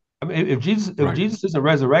 yep. I mean, if Jesus isn't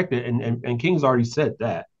resurrected, and King's already said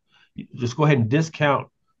that, just go ahead and discount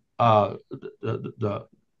the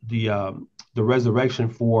resurrection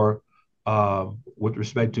for with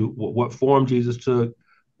respect to what form Jesus took,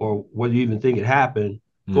 or whether you even think it happened.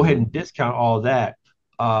 Go ahead and discount all that.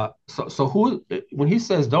 So who, when he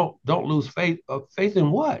says don't lose faith, faith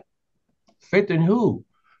in what? Faith in who?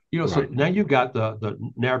 So Right. now you've got the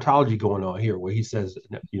narratology going on here, where he says,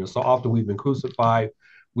 so often we've been crucified,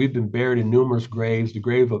 we've been buried in numerous graves, the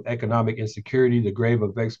grave of economic insecurity, the grave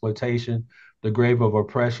of exploitation, the grave of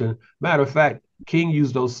oppression. Matter of fact, King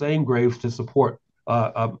used those same graves to support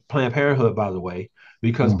Planned Parenthood, by the way,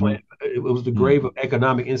 because Mm-hmm. it was the grave of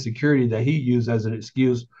economic insecurity that he used as an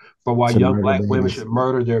excuse for why To young murder Black women babies. should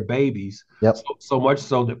murder their babies. So, Yep. so much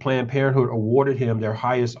so that Planned Parenthood awarded him their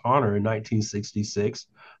highest honor in 1966,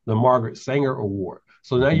 the Margaret Sanger Award.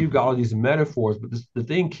 So now you've got all these metaphors, but the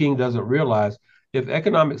thing King doesn't realize, if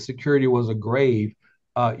economic security was a grave,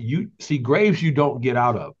 you see graves you don't get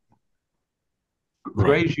out of. Right.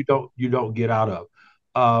 Graves you don't get out of.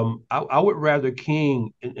 I would rather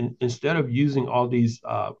King, instead of using all these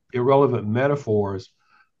irrelevant metaphors,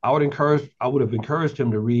 I would have encouraged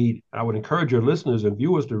him to read. I would encourage your listeners and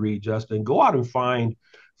viewers to read, Justin. Go out and find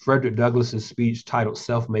Frederick Douglass's speech titled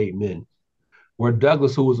 "Self-Made Men," where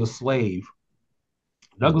Douglass, who was a slave,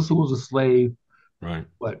 Right.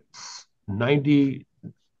 but 90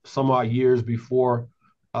 some odd years before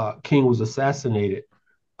King was assassinated,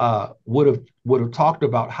 would have talked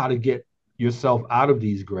about how to get yourself out of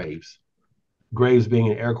these graves being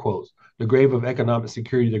in air quotes, the grave of economic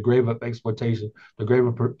security, the grave of exploitation, the grave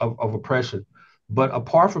of oppression. But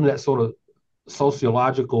apart from that sort of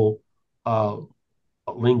sociological,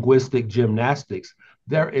 linguistic gymnastics,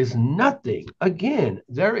 there is nothing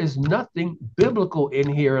biblical in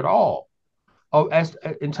here at all. As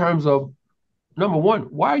in terms of, number one,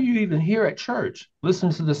 why are you even here at church? Listen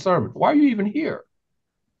to the sermon. Why are you even here?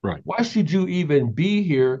 Right. Why should you even be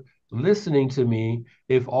here listening to me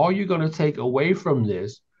if all you're going to take away from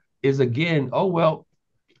this is, again, oh, well,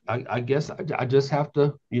 I guess I just have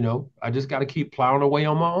to, I just got to keep plowing away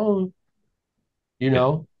on my own.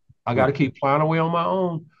 Yeah. I got to Right. keep plowing away on my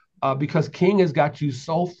own, because King has got you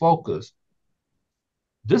so focused.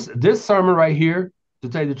 This sermon right here, to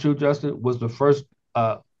tell you the truth, Justin, was the first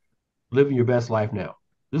living your best life now.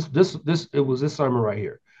 It was this sermon right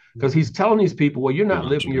here, because he's telling these people, well, you're Good not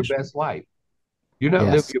living your observation. best life. You're not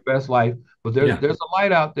living Yes. your best life, but there's Yeah. there's a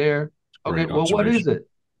light out there. Okay, Great well, what is observation. it?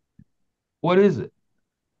 What is it?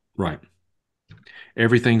 Right.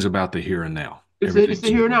 Everything's about the here and now. It's the Everything's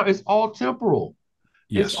here and now. It's all temporal.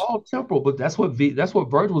 It's yes. all temporal. But that's what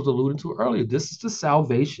Virgil was alluding to earlier. This is the Right.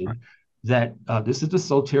 salvation that this is the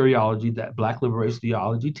soteriology that Black liberation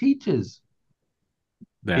theology teaches.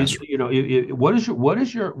 That's What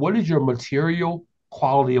is your material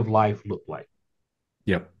quality of life look like?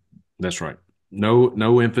 yep. That's right.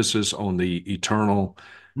 No emphasis on the eternal.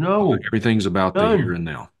 No, Everything's about the here none. and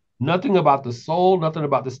now. Nothing about the soul, nothing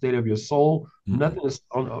about the state of your soul,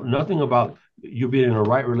 Mm-mm. nothing about you being in a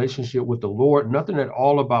right relationship with the Lord, nothing at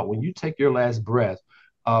all about when you take your last breath,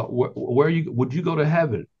 where you would you go to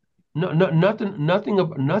heaven? Nothing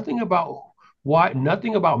about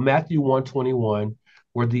nothing about Matthew 1:21,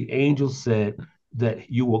 where the angel said that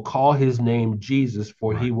you will call his name Jesus,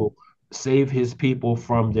 for he Right. will save his people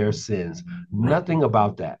from their sins. Right. Nothing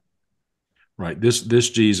about that. Right. This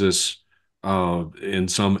Jesus, in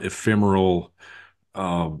some ephemeral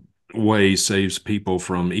uh, way, saves people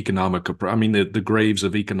from economic. I mean, the graves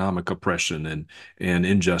of economic oppression and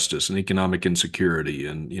injustice and economic insecurity,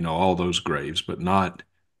 and all those graves, but not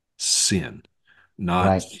sin. Not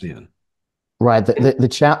Right. sin. Right.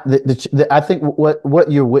 I think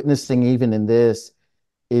what you're witnessing even in this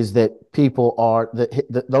is that people are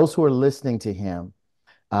those who are listening to him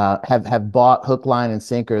have bought hook, line, and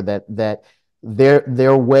sinker that their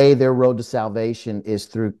road to salvation is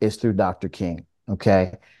through Dr. King.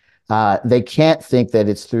 Okay. They can't think that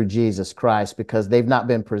it's through Jesus Christ because they've not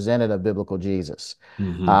been presented a biblical Jesus.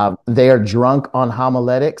 Hmm. They are drunk on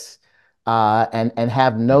homiletics and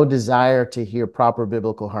have no desire to hear proper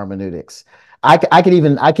biblical hermeneutics. I could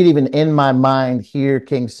even in my mind hear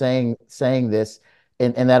King saying this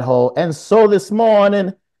in that whole, and so this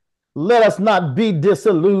morning let us not be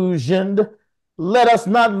disillusioned. Let us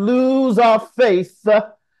not lose our faith.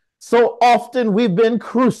 So often we've been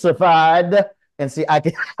crucified. And see, I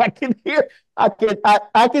can hear,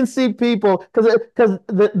 I can see people because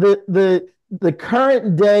the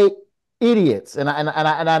current day idiots, and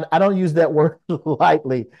I don't use that word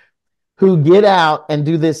lightly, who get out and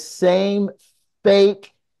do this same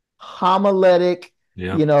fake homiletic,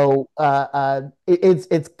 Yeah.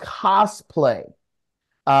 it's cosplay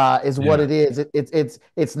is what Yeah. it is.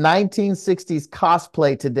 It's 1960s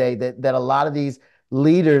cosplay today that a lot of these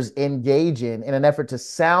leaders engage in an effort to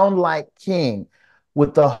sound like King,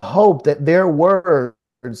 with the hope that their words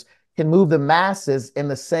can move the masses in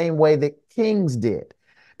the same way that King's did.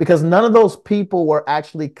 because none of those people were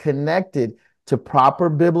actually connected to proper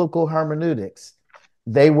biblical hermeneutics.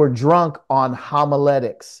 They were drunk on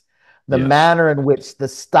homiletics, the manner in which, the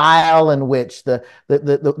style in which, the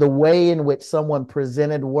way in which someone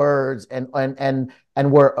presented words and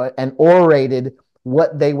orated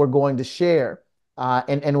what they were going to share.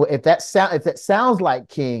 And if that sounds like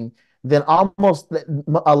King, then almost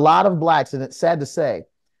a lot of blacks, and it's sad to say,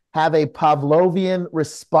 have a Pavlovian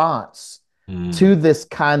response to this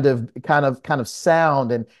kind of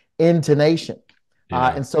sound and intonation.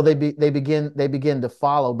 And so they begin to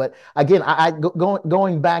follow. But again,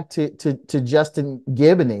 going back to Justin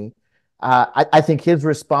Giboney, I think his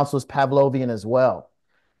response was Pavlovian as well.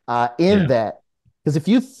 That, because if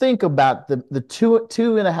you think about the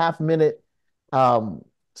 2.5 minute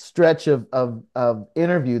stretch of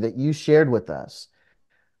interview that you shared with us,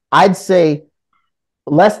 I'd say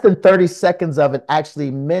less than 30 seconds of it actually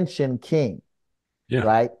mentioned King.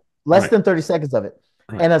 Right? Less than 30 seconds of it.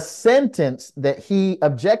 Right. And a sentence that he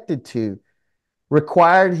objected to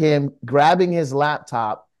required him grabbing his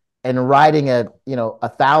laptop and writing a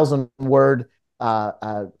 1,000-word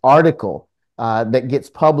article that gets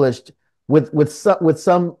published with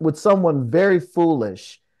someone very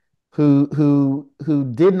foolish who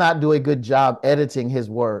did not do a good job editing his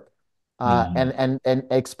work and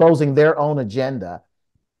exposing their own agenda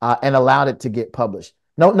and allowed it to get published.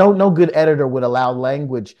 No good editor would allow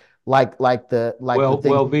language like the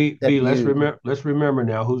let's remember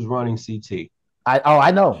now who's running CT.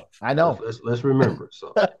 I know. Let's remember.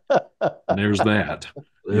 So there's that.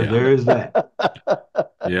 There is that.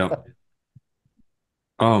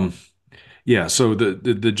 So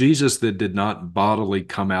the Jesus that did not bodily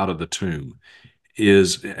come out of the tomb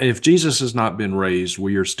is, if Jesus has not been raised,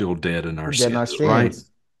 we are still dead in our sins, right?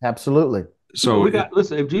 Absolutely. So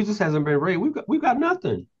listen, if Jesus hasn't been raised, we've got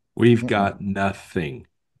nothing. We've got nothing.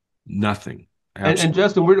 Nothing. And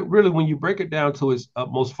Justin, really, when you break it down to its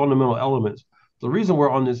most fundamental elements, the reason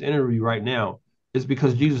we're on this interview right now is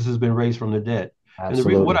because Jesus has been raised from the dead. Absolutely. And the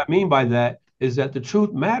reason, what I mean by that is that the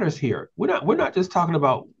truth matters here. We're not just talking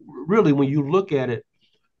about, really, when you look at it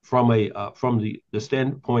from the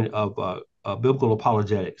standpoint of biblical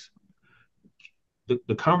apologetics.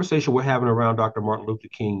 The conversation we're having around Dr. Martin Luther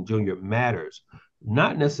King Jr. matters,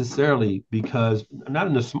 not necessarily because, not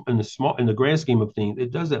in the grand scheme of things,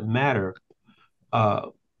 it doesn't matter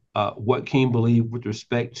what King believed with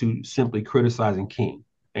respect to simply criticizing King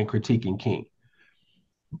and critiquing King.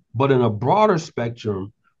 But in a broader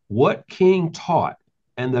spectrum, what King taught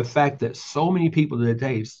and the fact that so many people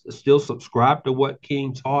today still subscribe to what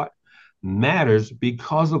King taught matters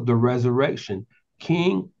because of the resurrection.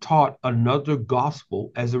 King taught another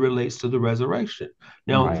gospel as it relates to the resurrection.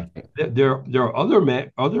 Now, there are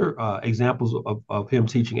other examples of him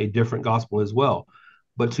teaching a different gospel as well.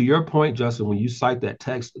 But to your point, Justin, when you cite that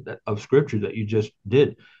text of scripture that you just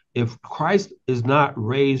did, if Christ is not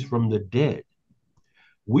raised from the dead,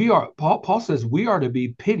 Paul says we are to be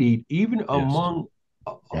pitied even among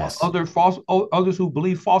others who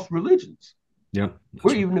believe false religions.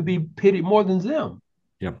 We're even to be pitied more than them.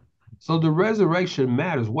 So the resurrection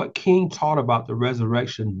matters. What King taught about the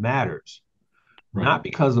resurrection matters, not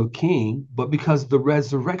because of King, but because the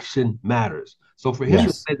resurrection matters. So for him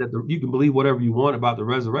to say that you can believe whatever you want about the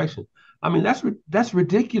resurrection, I mean, that's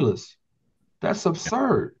ridiculous. That's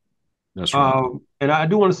absurd. That's right. And I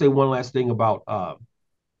do want to say one last thing about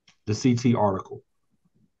the CT article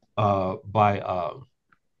by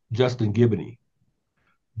Justin Giboney.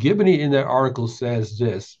 Giboney in that article says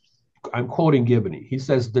this. I'm quoting Giboney. He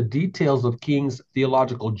says, the details of King's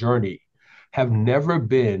theological journey have never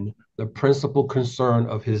been the principal concern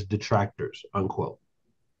of his detractors, unquote.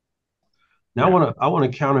 Now, I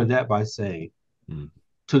want to counter that by saying,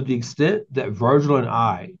 to the extent that Virgil and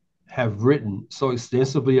I have written so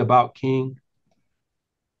extensively about King,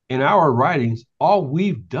 in our writings, all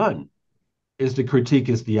we've done is to critique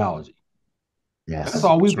his theology. That's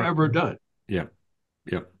all we've ever done.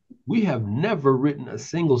 We have never written a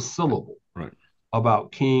single syllable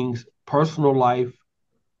about King's personal life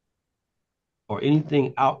or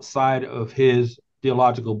anything outside of his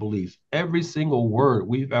theological beliefs. Every single word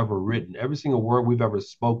we've ever written, every single word we've ever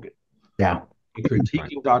spoken, in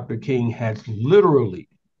critiquing Dr. King has literally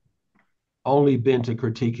only been to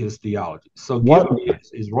critique his theology. So Giboney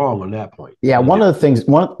is wrong on that point. One of the things,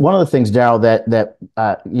 Darryl, that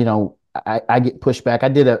I get pushback.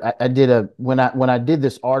 When I did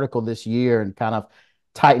this article this year and kind of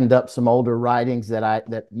tightened up some older writings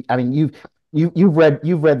you've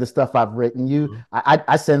read the stuff I've written.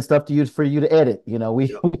 I send stuff to you for you to edit. You know,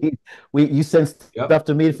 Yep. you send Yep. stuff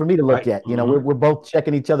to me for me to look Right. at. You know, we're both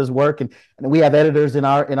checking each other's work, and we have editors in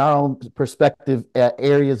our own perspective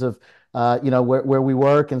areas of you know, where we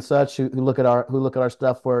work and such, who look at our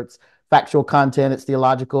stuff for its factual content, its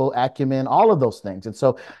theological acumen, all of those things. And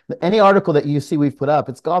so any article that you see we've put up,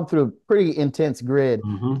 it's gone through a pretty intense grid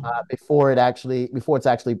before it's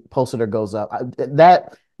actually posted or goes up.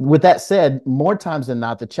 That With that said, more times than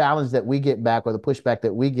not, the challenge that we get back, or the pushback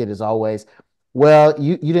that we get, is always, well,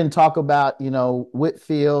 you didn't talk about, you know,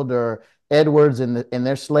 Whitfield or Edwards and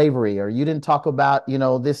their slavery, or you didn't talk about, you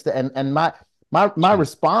know, this, and my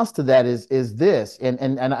response to that is this,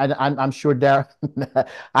 and I'm sure Darryl,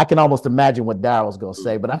 I can almost imagine what Darryl's going to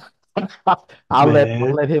say, but I'll let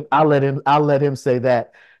him say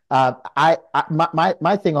that.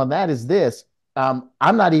 My thing on that is this.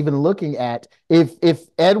 I'm not even looking at if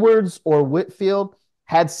Edwards or Whitfield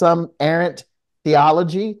had some errant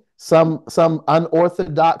theology, some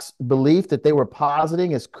unorthodox belief that they were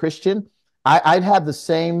positing as Christian. I'd have the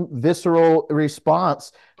same visceral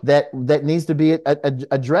response that needs to be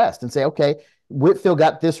addressed, and say, okay, Whitfield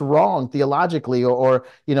got this wrong theologically, or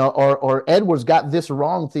you know, or Edwards got this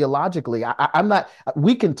wrong theologically. I'm not.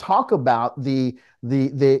 We can talk about the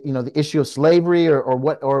you know, the issue of slavery, or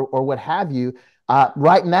what have you.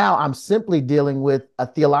 Right now, I'm simply dealing with a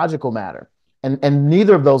theological matter, and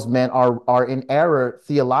neither of those men are in error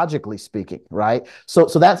theologically speaking, right? So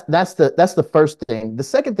that's the first thing. The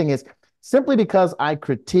second thing is, simply because I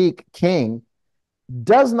critique King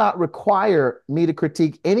does not require me to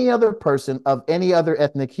critique any other person of any other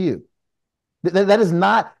ethnic hue. That is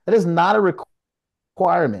not a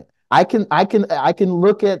requirement. I can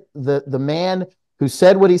look at the man who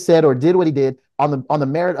said what he said or did what he did on the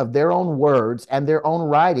merit of their own words and their own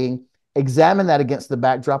writing, examine that against the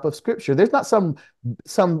backdrop of Scripture. There's not some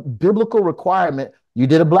biblical requirement. You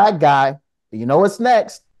did a black guy, you know what's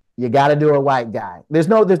next? You got to do a white guy.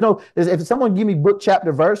 If someone give me book,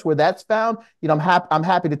 chapter, verse where that's found, you know, I'm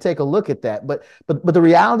happy to take a look at that. But the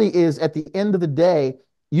reality is, at the end of the day,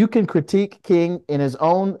 you can critique King in his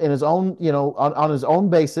own, you know, on his own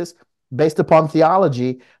basis, based upon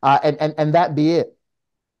theology, and that be it.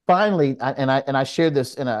 Finally, I shared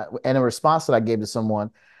this in a response that I gave to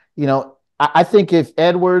someone. You know, I think if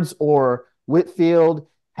Edwards or Whitfield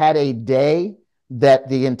had a day that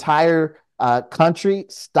the entire country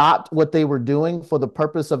stopped what they were doing for the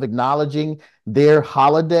purpose of acknowledging their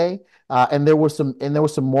holiday, and there were some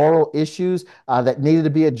moral issues that needed to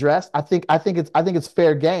be addressed, I think it's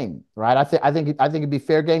fair game, right? I think it'd be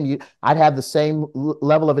fair game. I'd have the same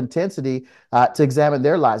level of intensity to examine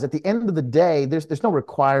their lives. At the end of the day, there's no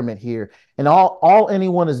requirement here, and all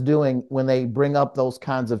anyone is doing when they bring up those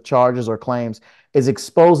kinds of charges or claims is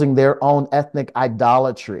exposing their own ethnic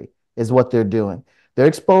idolatry, is what they're doing. They're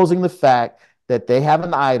exposing the fact that they have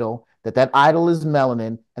an idol, that idol is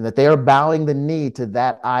melanin, and that they are bowing the knee to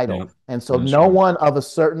that idol. Yeah, and so no one of a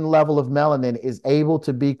certain level of melanin is able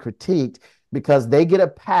to be critiqued because they get a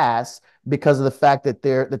pass because of the fact that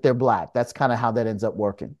they're black. That's kind of how that ends up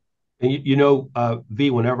working. And you know,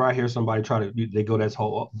 V, whenever I hear somebody they go that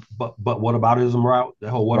whole but whataboutism route,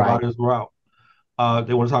 that whole whataboutism route.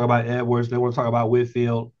 They want to talk about Edwards, they want to talk about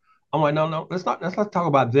Whitfield. I'm like, no, let's not talk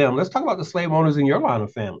about them. Let's talk about the slave owners in your line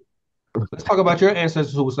of family. Let's talk about your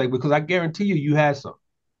ancestors who were slaves, because I guarantee you had some.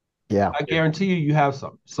 Yeah. I guarantee you have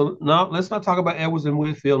some. So now let's not talk about Edwards and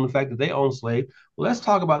Whitfield and the fact that they own slaves. Well, let's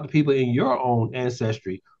talk about the people in your own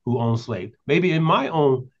ancestry who own slaves. Maybe in my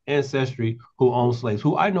own ancestry who own slaves,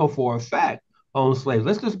 who I know for a fact own slaves.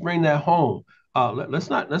 Let's just bring that home. Let's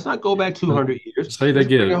not go back 200 years. Say that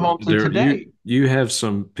again. Bring it home to today. You have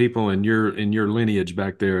some people in your lineage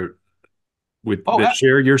back there that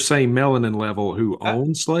share your same melanin level who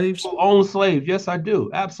own slaves? Who own slaves? Yes, I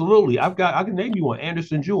do. Absolutely. I can name you one.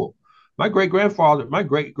 Anderson Jewell. My great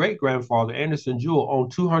great grandfather, Anderson Jewell,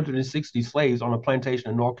 owned 260 slaves on a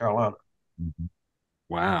plantation in North Carolina.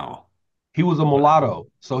 Wow. He was a mulatto,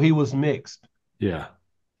 so he was mixed. Yeah.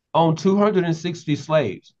 Owned 260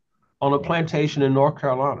 slaves on a plantation in North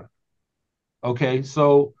Carolina. Okay,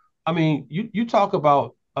 so I mean, you talk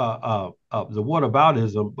about the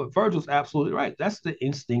whataboutism, but Virgil's absolutely right. That's the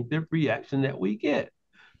instinctive reaction that we get.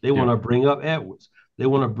 They want to bring up Edwards. They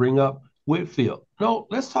want to bring up Whitfield. No,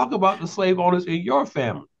 let's talk about the slave owners in your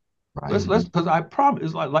family. Right. Let's because I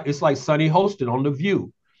promise it's like Sonny Hostin on The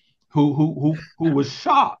View, who was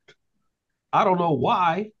shocked. I don't know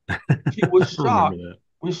why she was shocked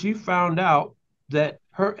when she found out that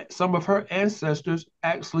some of her ancestors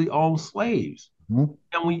actually owned slaves. And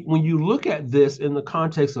when you look at this in the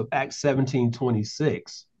context of Acts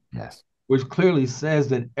 17:26, yes, which clearly says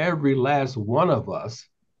that every last one of us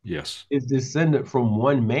Yes. is descended from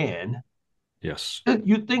one man. Yes.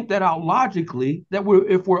 You think that out logically, that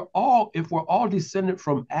if we're all descended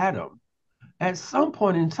from Adam, at some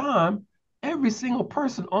point in time, every single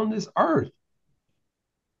person on this earth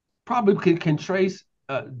probably can trace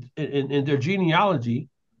in their genealogy,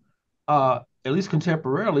 at least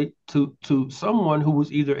contemporarily, to someone who was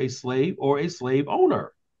either a slave or a slave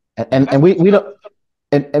owner. And we don't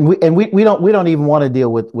we don't even want to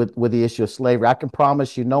deal with the issue of slavery. I can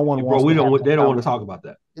promise you, no one Bro, wants to have they don't want to talk about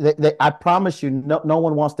that. I promise you, no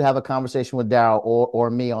one wants to have a conversation with Darryl or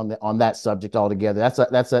me on that subject altogether. That's a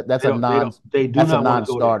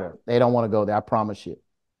non-starter. They don't want to go there. I promise you.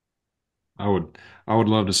 I would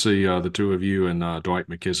love to see the two of you and Dwight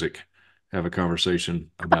McKissick have a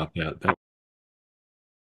conversation about that.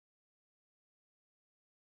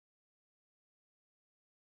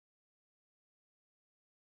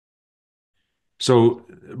 So,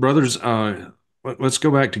 brothers, let's go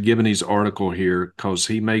back to Giboney's article here, because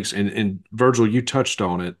he makes, and Virgil, you touched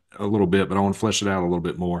on it a little bit, but I want to flesh it out a little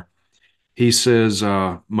bit more. He says,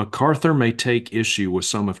 MacArthur may take issue with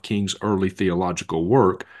some of King's early theological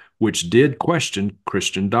work, which did question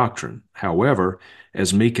Christian doctrine. However,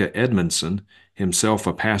 as Micah Edmondson, himself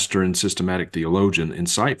a pastor and systematic theologian,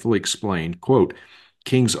 insightfully explained, quote,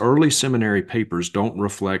 King's early seminary papers don't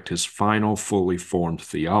reflect his final, fully formed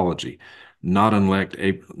theology. Not unlike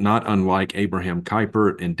Abraham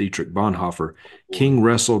Kuyper and Dietrich Bonhoeffer, King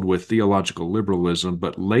wrestled with theological liberalism,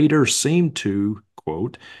 but later seemed to,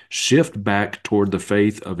 quote, shift back toward the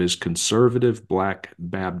faith of his conservative Black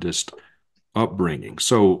Baptist upbringing.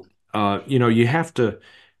 So, you have to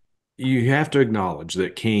acknowledge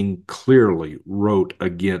that King clearly wrote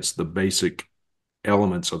against the basic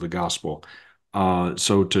elements of the gospel.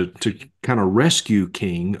 So to kind of rescue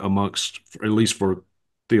King amongst, at least for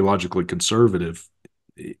theologically conservative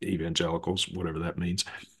evangelicals, whatever that means,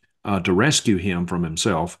 to rescue him from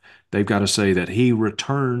himself, they've got to say that he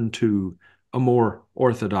returned to a more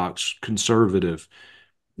orthodox, conservative,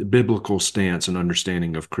 biblical stance and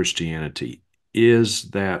understanding of Christianity.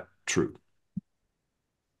 Is that true?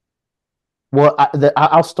 Well,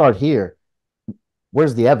 I'll start here.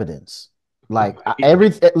 Where's the evidence? Like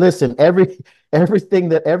every statement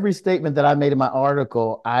that I made in my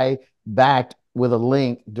article, I backed with a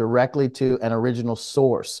link directly to an original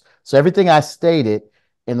source. So everything I stated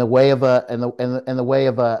in the way of a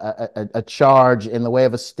charge, in the way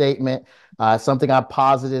of a statement, something I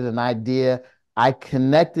posited, an idea, I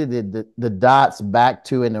connected the dots back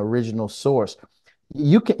to an original source.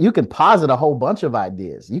 You can posit a whole bunch of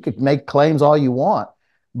ideas. You could make claims all you want,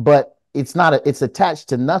 but it's attached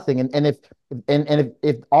to nothing. If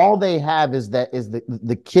all they have is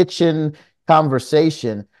the kitchen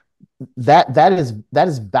conversation, that is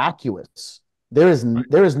vacuous. There is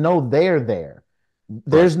no there.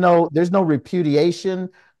 There's no repudiation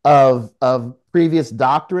of previous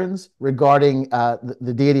doctrines regarding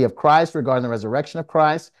the deity of Christ, regarding the resurrection of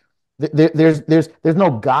Christ. There's no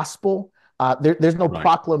gospel. There's no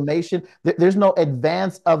proclamation. There's no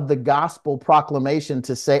advance of the gospel proclamation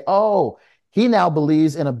to say, oh, he now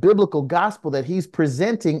believes in a biblical gospel that he's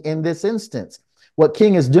presenting in this instance. What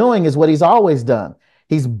King is doing is what he's always done.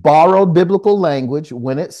 He's borrowed biblical language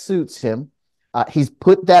when it suits him. He's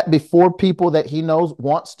put that before people that he knows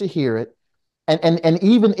wants to hear it. And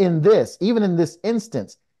even in this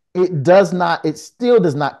instance, it still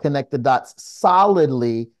does not connect the dots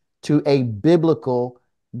solidly to a biblical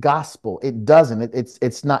gospel. It doesn't.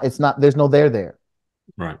 It's not. There's no there.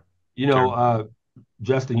 Right.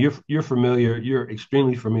 Justin, you're familiar. You're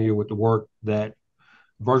extremely familiar with the work that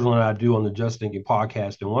Virgil and I do on the Just Thinking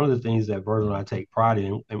podcast. And one of the things that Virgil and I take pride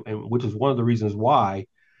in, and which is one of the reasons why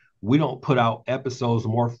we don't put out episodes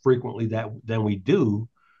more frequently than we do,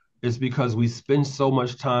 is because we spend so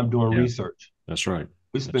much time doing research. That's right.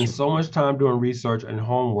 We spend so much time doing research and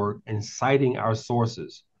homework and citing our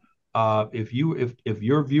sources. If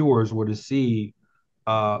your viewers were to see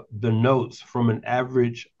the notes from an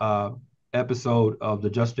average episode of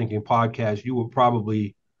the Just Thinking podcast, you would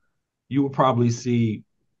probably see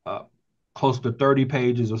close to 30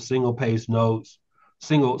 pages of single space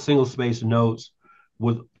notes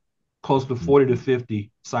with close to 40 to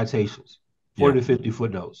 50 citations, 40 to 50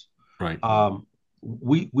 footnotes. Right.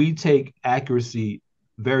 We take accuracy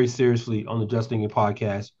very seriously on the Just Thinking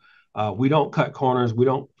podcast. We don't cut corners. We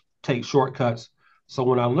don't take shortcuts. So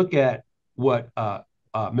when I look at what Mr.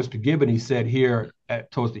 Giboney said here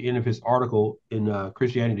towards the end of his article in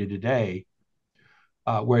Christianity Today,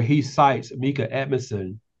 where he cites Micah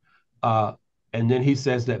Edmondson, and then he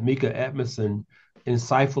says that Micah Edmondson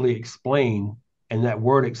insightfully explained and that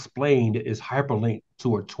word explained is hyperlinked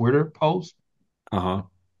to a Twitter post. Uh-huh.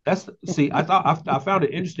 I found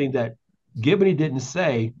it interesting that Gibney didn't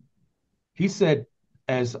say, he said,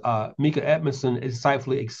 as Mika Edmondson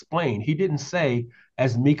insightfully explained. He didn't say,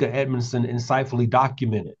 as Mika Edmondson insightfully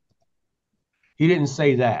documented. He didn't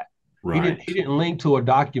say that. Right. He didn't link to a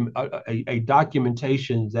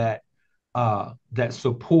documentation that that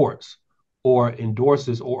supports or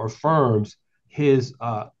endorses or affirms his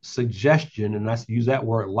suggestion, and I use that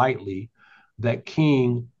word lightly, that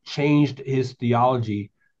King changed his theology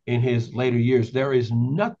in his later years. There is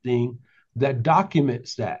nothing that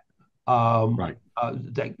documents that. Right.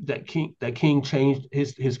 That King changed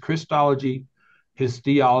his Christology, his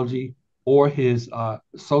theology, or his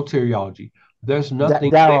soteriology. There's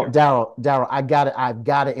nothing there. Darryl, I've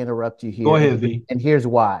gotta interrupt you Go here, ahead, V. and here's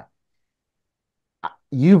why.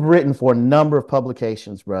 You've written for a number of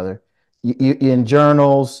publications, brother, in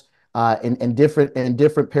journals, in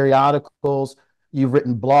different periodicals. You've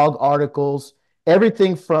written blog articles,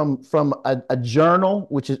 everything from a journal,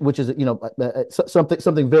 which is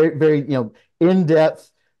something very very in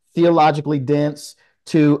depth, theologically dense,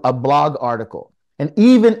 to a blog article, and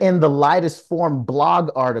even in the lightest form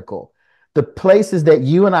blog article, the places that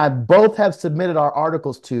you and I both have submitted our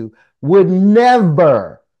articles to would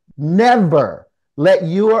never let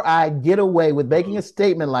you or I get away with making a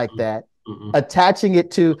statement like that, attaching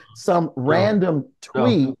it to some random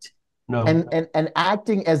tweet, No. and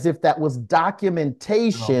acting as if that was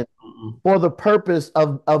documentation for the purpose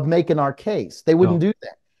of making our case. They wouldn't do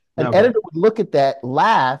that. An Never. editor would look at that,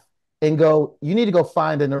 laugh, and go, "You need to go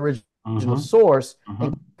find an original source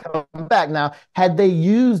and come back." Now, had they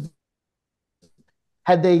used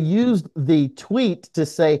the tweet to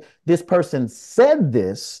say this person said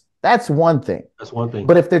this, that's one thing. That's one thing.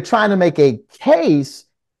 But if they're trying to make a case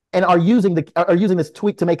and are using this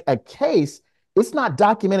tweet to make a case, it's not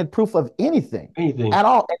documented proof of anything at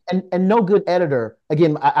all. And no good editor,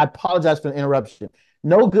 again, I apologize for the interruption.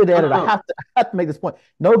 No good editor, No. I have to make this point.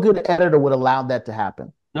 No good editor would allow that to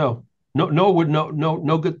happen. No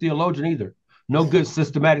good theologian either. No good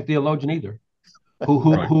systematic theologian either.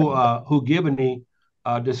 Who Gibney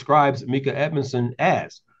describes Mika Edmondson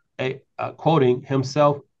as quoting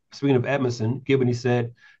himself. Speaking of Edmondson, Gibney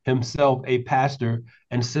said himself a pastor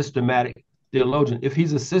and systematic theologian. If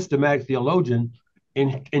he's a systematic theologian,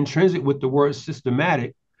 intrinsic with the word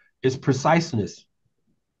systematic is preciseness.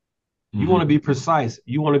 You want to be precise.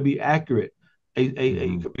 You want to be accurate.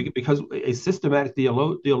 Because a systematic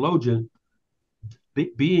theologian,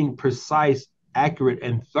 being precise, accurate,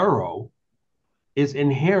 and thorough is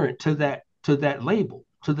inherent to that label,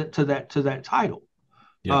 to that title.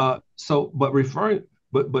 Yeah.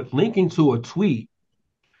 But linking to a tweet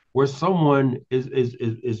where someone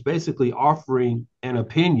is basically offering an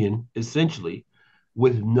opinion, essentially,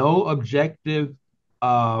 with no objective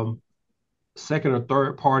second or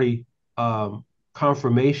third party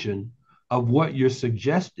confirmation of what you're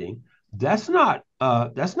suggesting, that's not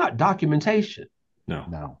documentation.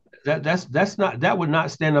 No. That would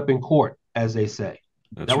not stand up in court, as they say.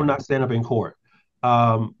 That would not stand up in court.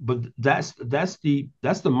 But that's the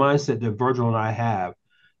mindset that Virgil and I have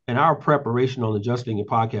in our preparation on the Just Thinking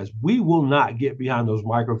podcast. We will not get behind those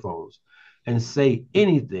microphones and say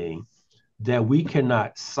anything that we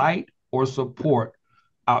cannot cite or support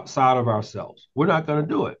outside of ourselves. We're not going to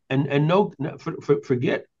do it.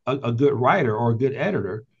 Forget a good writer or a good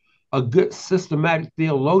editor. A good systematic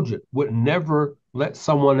theologian would never let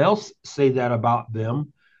someone else say that about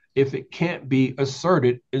them if it can't be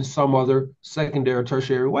asserted in some other secondary or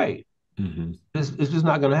tertiary way. It's just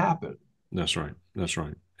not going to happen. That's right.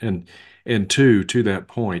 And to that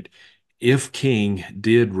point, if King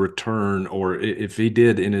did return, or if he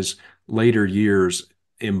did in his later years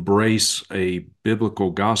embrace a biblical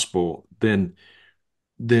gospel, then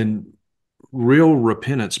real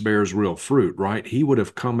repentance bears real fruit, right? He would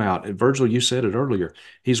have come out, and Virgil, you said it earlier,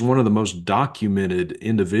 he's one of the most documented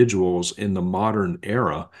individuals in the modern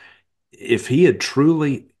era. If he had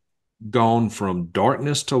truly gone from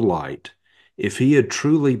darkness to light, if he had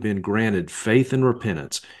truly been granted faith and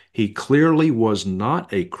repentance, he clearly was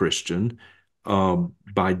not a Christian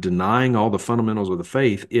by denying all the fundamentals of the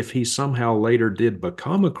faith. If he somehow later did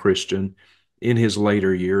become a Christian in his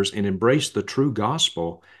later years and embraced the true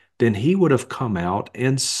gospel, then he would have come out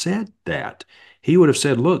and said that. He would have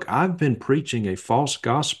said, look, I've been preaching a false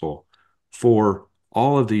gospel for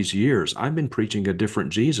all of these years. I've been preaching a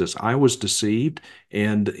different Jesus. I was deceived,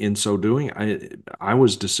 and in so doing, I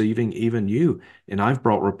was deceiving even you, and I've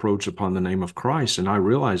brought reproach upon the name of Christ, and I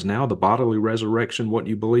realize now the bodily resurrection, what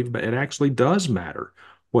you believe, but it actually does matter.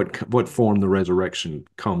 what form the resurrection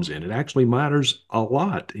comes in. It actually matters a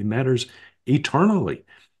lot. It matters eternally.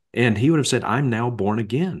 And he would have said, I'm now born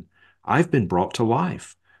again. I've been brought to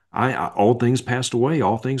life. All things passed away,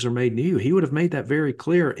 all things are made new. He would have made that very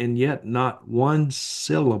clear, and yet not one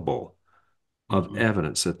syllable of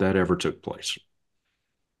evidence that ever took place.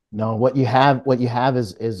 No, what you have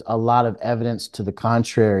is a lot of evidence to the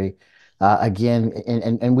contrary. Again,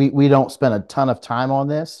 and we don't spend a ton of time on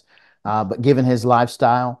this, but given his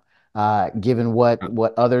lifestyle, given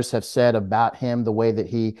what others have said about him, the way that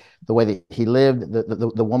he lived,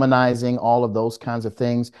 the womanizing, all of those kinds of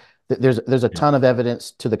things, there's a ton of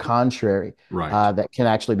evidence to the contrary, Right. that can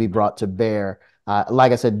actually be brought to bear.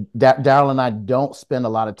 Like I said, Darryl and I don't spend a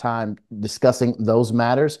lot of time discussing those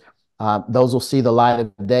matters. Those will see the light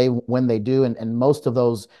of day when they do, and most of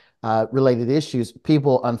those related issues,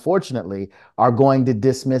 people unfortunately are going to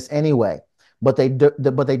dismiss anyway. But they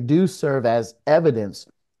do serve as evidence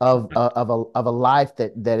of a life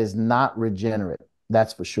that is not regenerate.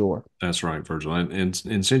 That's for sure. That's right, Virgil. And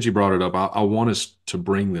since you brought it up, I want us to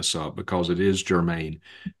bring this up because it is germane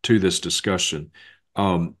to this discussion.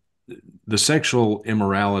 Um, the sexual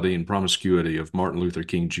immorality and promiscuity of Martin Luther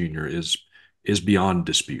King Jr. is beyond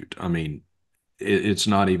dispute. I mean, it's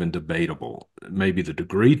not even debatable. Maybe the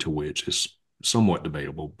degree to which is somewhat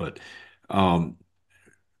debatable, but um,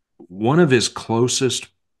 one of his closest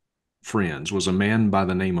friends was a man by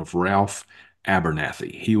the name of Ralph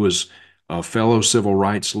Abernathy. He was a fellow civil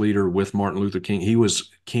rights leader with Martin Luther King. He was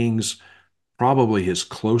King's probably his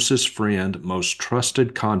closest friend, most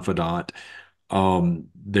trusted confidant.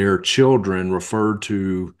 Their children referred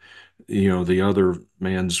to, the other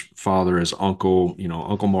man's father as Uncle,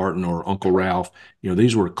 Uncle Martin or Uncle Ralph.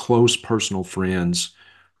 These were close personal friends.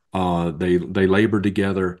 They labored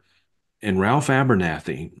together. And Ralph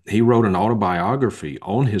Abernathy, he wrote an autobiography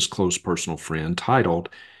on his close personal friend titled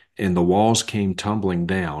 "And the Walls Came Tumbling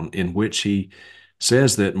Down," in which he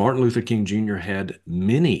says that Martin Luther King Jr. had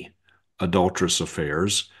many adulterous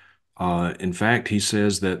affairs. In fact, he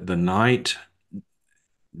says that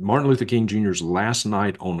Martin Luther King Jr.'s last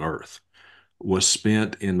night on earth was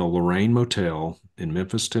spent in the Lorraine Motel in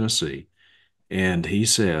Memphis, Tennessee. And he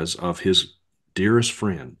says of his dearest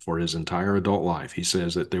friend for his entire adult life, he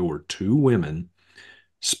says that there were two women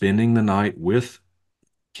spending the night with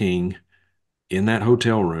King in that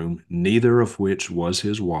hotel room, neither of which was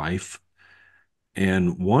his wife.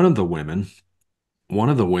 And one of the women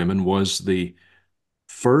was the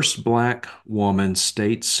first black woman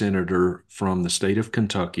state senator from the state of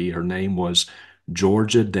Kentucky. Her name was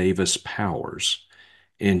Georgia Davis Powers.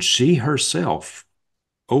 And she herself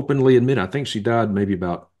openly admitted, I think she died maybe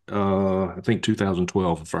about, I think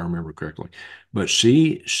 2012, if I remember correctly. But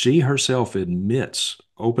she herself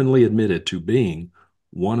openly admitted to being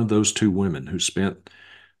one of those two women who spent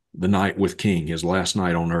the night with King, his last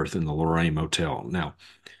night on earth in the Lorraine Motel. Now,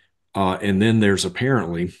 and then there's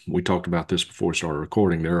apparently, we talked about this before we started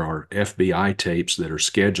recording, there are FBI tapes that are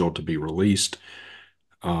scheduled to be released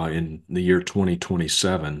in the year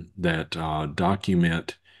 2027 that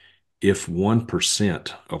document, if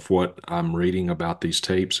 1% of what I'm reading about these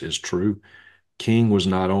tapes is true, King was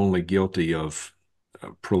not only guilty of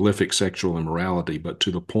prolific sexual immorality, but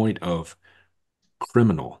to the point of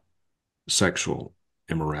criminal sexual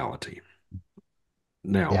immorality.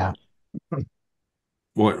 Now, Yeah.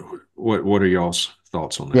 what are y'all's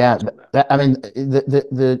thoughts on that? Yeah, I mean,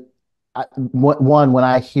 one, when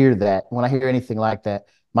I hear that, when I hear anything like that,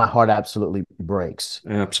 my heart absolutely breaks.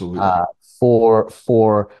 Absolutely. For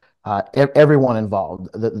everyone involved,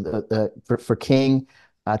 for King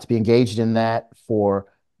to be engaged in that, for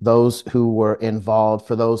those who were involved,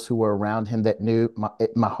 for those who were around him that knew,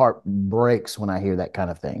 my heart breaks when I hear that kind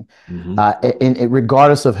of thing.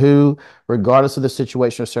 Regardless of who, regardless of the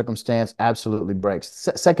situation or circumstance, absolutely breaks.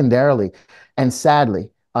 Secondarily, and sadly,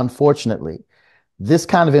 unfortunately, this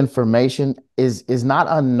kind of information is not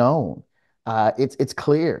unknown. It's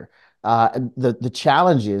clear. The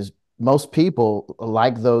challenge is most people,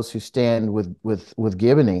 like those who stand with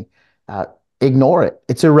Giboney, ignore it.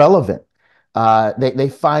 It's irrelevant. They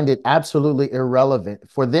find it absolutely irrelevant.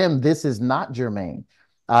 For them, this is not germane.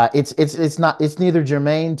 It's neither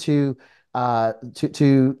germane to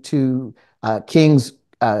King's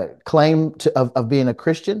claim of being a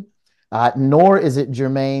Christian, nor is it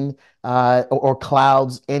germane or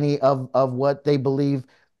clouds any of what they believe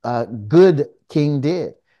good King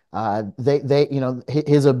did.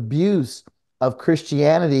 His abuse of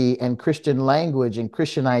Christianity and Christian language and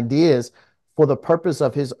Christian ideas for the purpose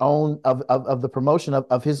of his own of the promotion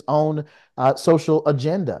of his own social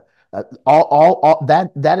agenda. All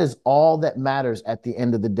that is all that matters at the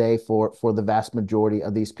end of the day for the vast majority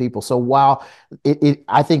of these people. So while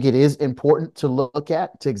I think it is important to look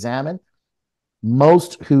at, to examine,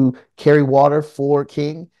 most who carry water for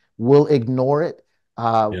king will ignore it.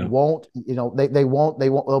 Yeah. Won't,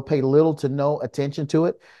 they'll pay little to no attention to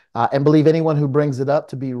it, and believe anyone who brings it up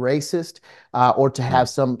to be racist, or to have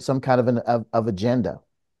some kind of of agenda.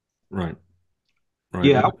 Right. Right.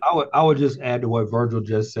 Yeah, I would just add to what Virgil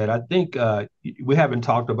just said. I think we haven't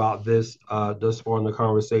talked about this thus far in the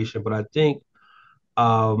conversation, but I think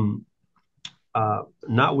um,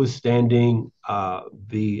 notwithstanding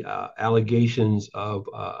the allegations of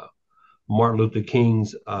Martin Luther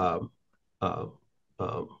King's uh,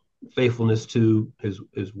 um, faithfulness to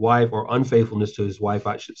his wife, or unfaithfulness to his wife,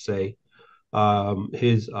 I should say, um,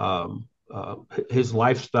 his um, his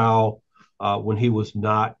lifestyle when he was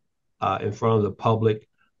not in front of the public.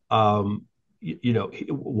 One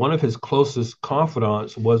of his closest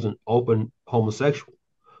confidants was an open homosexual,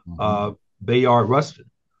 Mhm. Bayard Rustin,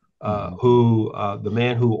 Mhm. who the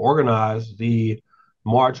man who organized the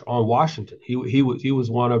March on Washington. He was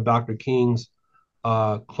one of Dr. King's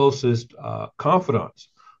closest confidants.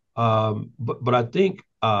 But I think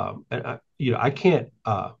I can't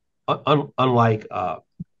unlike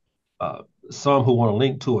some who want to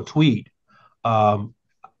link to a tweet. Um,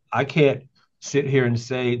 I can't sit here and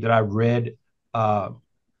say that I read uh,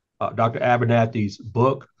 Dr. Abernathy's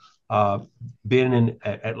book. Uh, Being an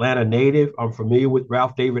Atlanta native, I'm familiar with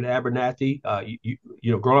Ralph David Abernathy.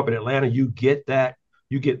 Growing up in Atlanta, you get that,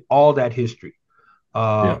 you get all that history.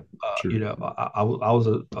 Yeah. Sure. I was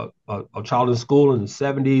a child in school in the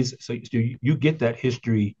 70s, so you get that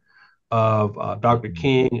history of Dr.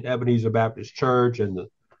 King, Ebenezer Baptist Church, and the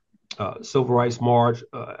Civil Rights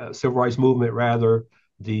Movement, rather,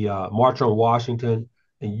 the March on Washington,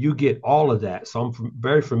 and you get all of that. So I'm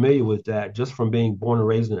very familiar with that just from being born and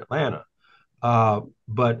raised in Atlanta.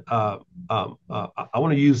 But I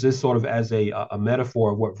want to use this sort of as a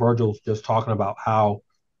metaphor of what Virgil's just talking about, how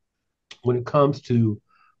when it comes to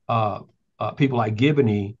uh, people like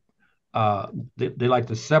Giboney, they like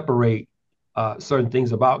to separate certain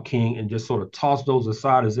things about King and just sort of toss those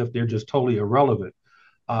aside as if they're just totally irrelevant.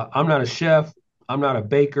 I'm not a chef. I'm not a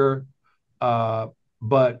baker. Uh,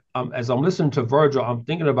 but as I'm listening to Virgil, I'm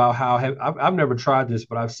thinking about how I've never tried this,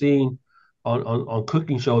 but I've seen on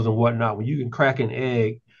cooking shows and whatnot, when you can crack an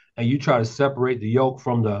egg and you try to separate the yolk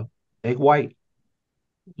from the egg white.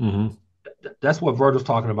 Mm-hmm. That's what Virgil's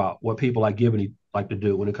talking about. What people like Gibney like to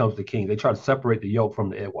do when it comes to King, they try to separate the yolk from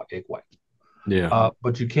the egg white. Yeah.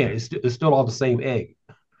 But you can't. It's still all the same egg.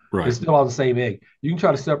 Right. It's still all the same egg. You can try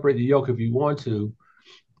to separate the yolk if you want to,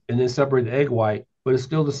 and then separate the egg white, but it's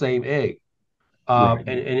still the same egg. Right.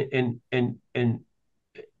 And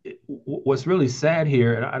what's really sad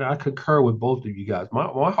here, and I concur with both of you guys.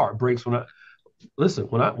 My heart breaks when I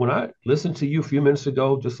listened to you a few minutes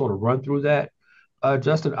ago, just sort of run through that.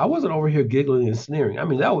 Justin, I wasn't over here giggling and sneering. I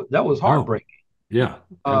mean, that was Oh, heartbreaking. yeah.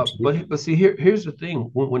 Absolutely. But see, here's the thing: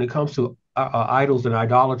 when it comes to idols and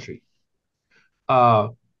idolatry, uh,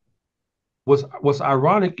 what's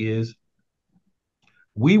ironic is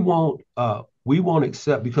we won't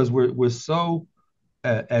accept, because we're so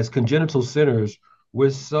as congenital sinners, we're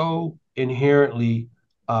so inherently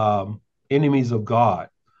enemies of God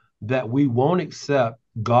that we won't accept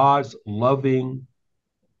God's loving,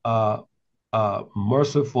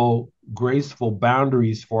 merciful, graceful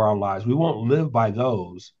boundaries for our lives. We won't live by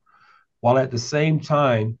those, while at the same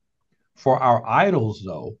time, for our idols,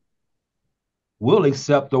 though, we'll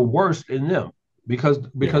accept the worst in them, because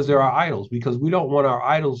Yeah. they're our idols, because we don't want our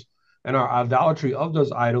idols and our idolatry of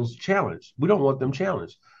those idols challenged. We don't want them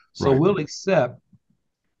challenged. So Right. we'll accept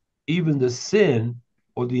even the sin,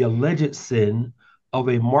 or the alleged sin, of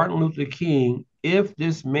a Martin Luther King if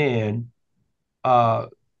this man uh,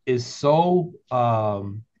 is so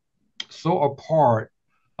a part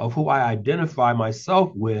of who I identify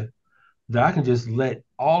myself with, that I can just let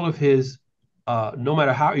all of his, no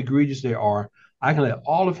matter how egregious they are, I can let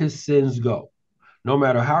all of his sins go, no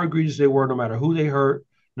matter how egregious they were, no matter who they hurt,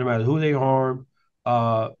 no matter who they harmed,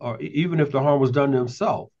 or even if the harm was done to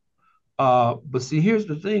himself. But see, here's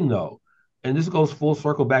the thing, though, and this goes full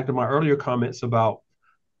circle back to my earlier comments about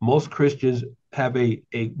most Christians have a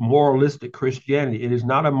moralistic Christianity. It is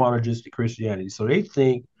not a monergistic Christianity. So they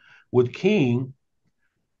think with King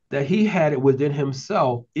that he had it within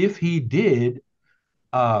himself, if he did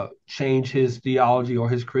change his theology or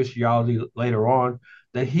his Christianity later on,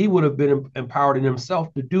 that he would have been empowered in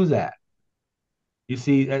himself to do that. You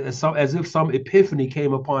see, as if some epiphany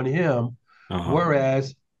came upon him, Uh-huh.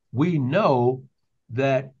 whereas we know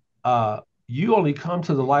that you only come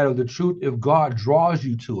to the light of the truth if God draws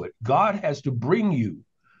you to it. God has to bring you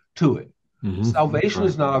to it. Salvation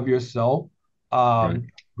is not of yourself.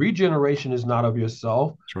 Regeneration is not of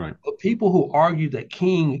yourself. That's right. But people who argue that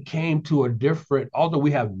King came to a different, although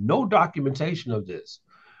we have no documentation of this,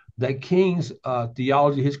 that King's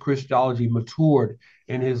theology, his Christology matured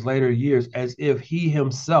in his later years as if he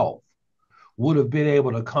himself would have been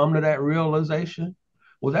able to come to that realization.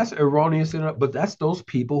 Well, that's erroneous, but that's those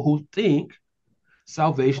people who think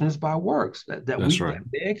salvation is by works, that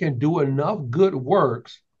man can do enough good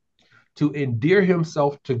works to endear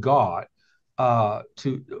himself to God,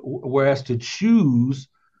 whereas to choose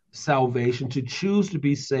salvation, to choose to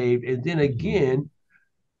be saved, and then again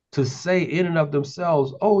to say in and of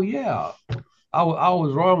themselves, oh yeah, I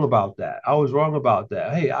was wrong about that. I was wrong about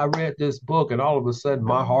that. Hey, I read this book and all of a sudden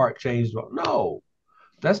my heart changed. No,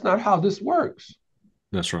 that's not how this works.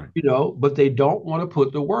 That's right. But they don't want to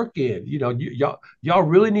put the work in. Y'all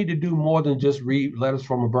really need to do more than just read letters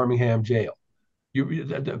from a Birmingham jail.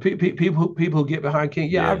 People who get behind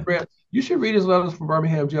King. I've read. You should read his letters from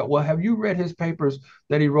Birmingham jail. Well, have you read his papers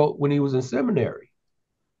that he wrote when he was in seminary?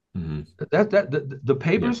 The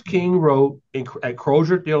papers King wrote at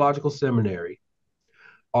Crozier Theological Seminary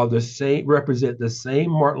are the same, represent the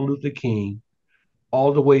same Martin Luther King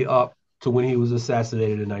all the way up to when he was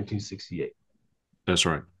assassinated in 1968. That's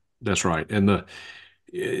right. That's right. And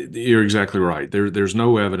you're exactly right. There's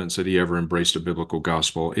no evidence that he ever embraced a biblical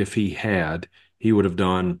gospel. If he had, he would have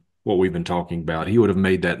done what we've been talking about. He would have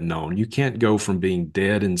made that known. You can't go from being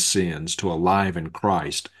dead in sins to alive in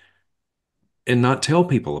Christ and not tell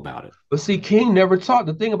people about it. But see, King never taught.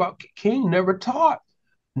 The thing about King never taught.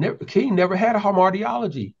 King never had a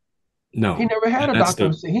hamartiology. No, he never had a doctrine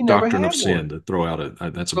of sin. He never doctrine had of sin one. To throw out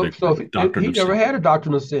that's a big doctrine. He never had a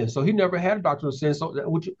doctrine of sin. So he never had a doctrine of sin. So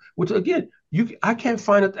which again, I can't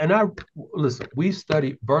find it. And listen. We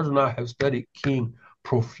studied. Virgil and I have studied King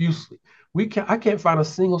profusely. I can't find a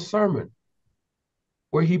single sermon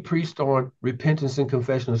where he preached on repentance and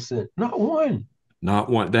confession of sin. Not one. Not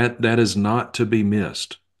one. That is not to be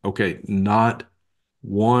missed. Okay, not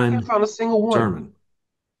one. I can't find a single one. Sermon.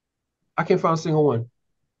 I can't find a single one.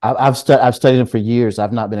 I've studied them for years.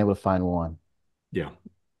 I've not been able to find one. Yeah,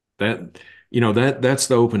 that's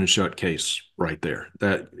the open and shut case right there.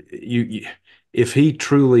 That if he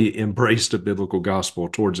truly embraced a biblical gospel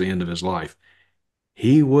towards the end of his life,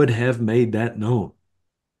 he would have made that known.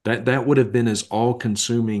 That would have been his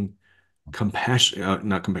all-consuming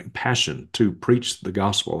passion to preach the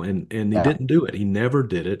gospel, and he didn't do it. He never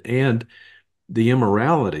did it. And the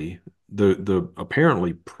immorality, the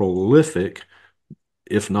apparently prolific,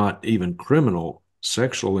 if not even criminal,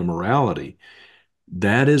 sexual immorality,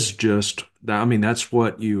 that is just, that's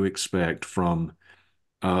what you expect from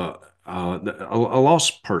a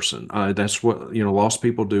lost person. That's what, lost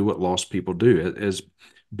people do what lost people do. As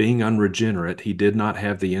being unregenerate, he did not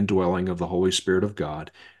have the indwelling of the Holy Spirit of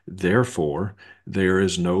God. Therefore, there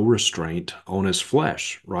is no restraint on his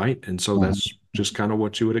flesh, right? And so that's just kind of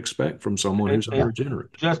what you would expect from someone who's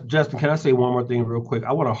unregenerate. Justin, can I say one more thing real quick?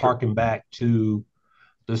 I want to harken back to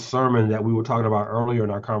the sermon that we were talking about earlier in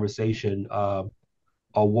our conversation, a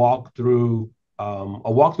walk through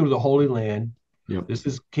the Holy Land. Yep. This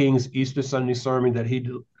is King's Easter Sunday sermon that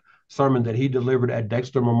he delivered at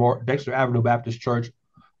Dexter Avenue Baptist Church,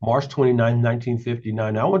 March 29,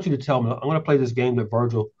 1959. Now, I want you to tell me, I'm going to play this game that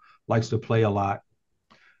Virgil likes to play a lot.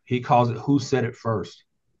 He calls it "Who Said It First?"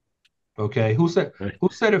 Okay, who said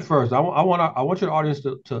it first? I want your audience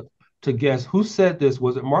to guess who said this.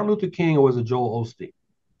 Was it Martin Luther King or was it Joel Osteen?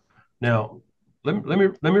 Now, let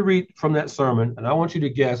me read from that sermon, and I want you to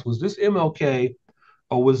guess: was this MLK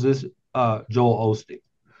or was this Joel Osteen?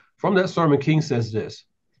 From that sermon, King says this.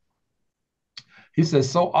 He says,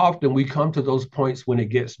 "So often we come to those points when it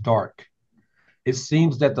gets dark. It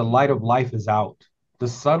seems that the light of life is out. The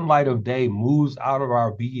sunlight of day moves out of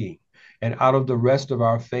our being and out of the rest of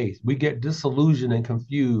our faith. We get disillusioned and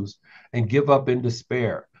confused and give up in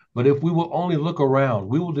despair. But if we will only look around,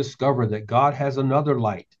 we will discover that God has another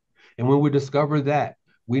light. And when we discover that,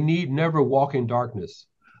 we need never walk in darkness.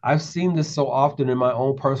 I've seen this so often in my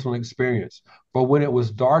own personal experience. For when it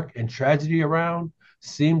was dark and tragedy around,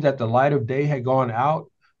 seemed that the light of day had gone out,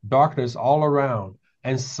 darkness all around,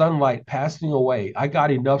 and sunlight passing away, I got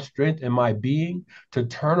enough strength in my being to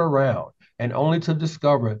turn around and only to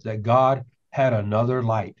discover that God had another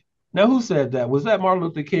light." Now, who said that? Was that Martin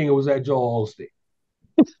Luther King or was that Joel Osteen?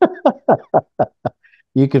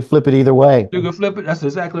 You could flip it either way. You could flip it. That's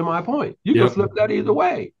exactly my point. You could flip that either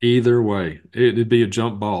way. Either way, it'd be a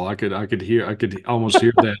jump ball. I could almost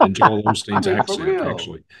hear that in Joel Osteen's accent,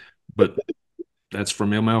 actually. But that's from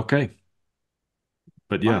MLK.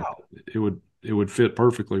 But yeah, Wow. it would fit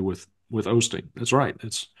perfectly with Osteen. That's right.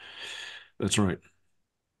 That's right.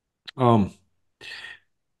 Um,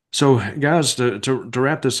 so guys, to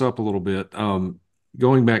wrap this up a little bit,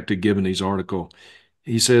 going back to Giboney's article,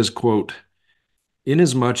 he says, quote,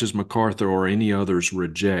 inasmuch as MacArthur or any others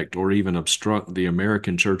reject or even obstruct the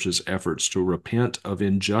American church's efforts to repent of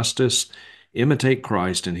injustice, imitate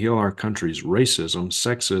Christ, and heal our country's racism,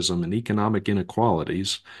 sexism, and economic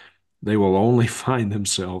inequalities, they will only find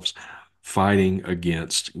themselves fighting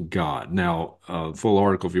against God. Now, full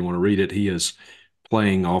article, if you want to read it, he is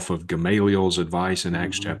playing off of Gamaliel's advice in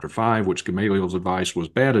Acts chapter 5, which Gamaliel's advice was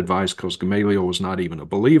bad advice because Gamaliel was not even a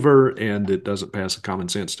believer and it doesn't pass a common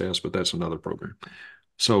sense test, but that's another program.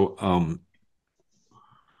 So,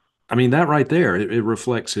 I mean, that right there, it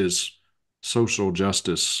reflects his social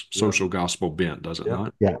justice, social gospel bent, does it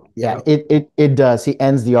not? Yeah, it does. He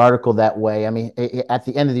ends the article that way. I mean, at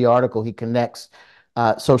the end of the article, he connects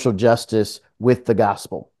social justice with the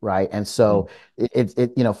gospel, right? And so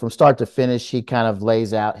from start to finish, he kind of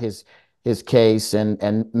lays out his case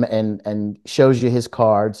and shows you his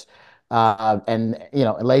cards, and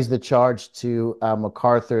lays the charge to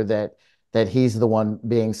MacArthur that he's the one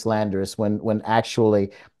being slanderous when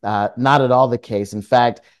actually not at all the case. In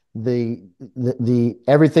fact, the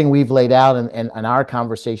everything we've laid out in our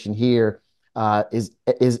conversation here is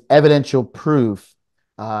evidential proof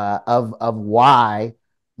of why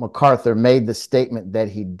MacArthur made the statement that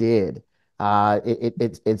he did.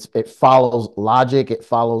 It follows logic, it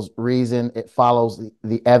follows reason, it follows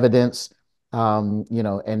the evidence,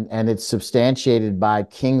 and it's substantiated by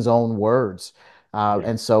King's own words.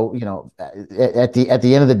 And so, at the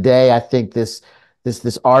end of the day, I think this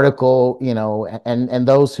article, and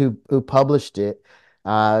those who published it,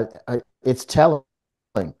 it's telling.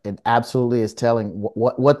 It absolutely is telling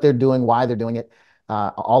what they're doing, why they're doing it,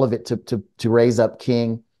 all of it to raise up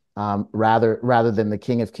King, rather than the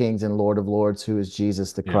King of Kings and Lord of Lords, who is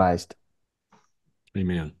Jesus the Christ.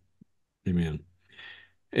 Amen. Amen.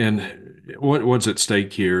 And what's at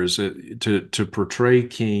stake here is that to portray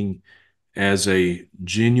King as a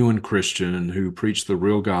genuine Christian who preached the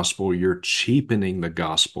real gospel, you're cheapening the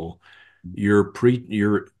gospel. You're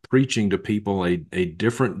preaching to people a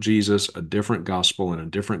different Jesus, a different gospel, and a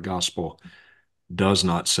different gospel does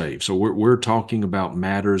not save. So we're talking about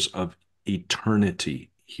matters of eternity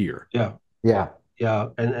here. Yeah.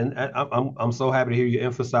 And I'm so happy to hear you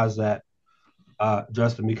emphasize that,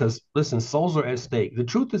 Justin, because listen, souls are at stake. The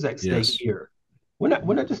truth is at stake here. We're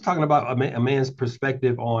not just talking about a man's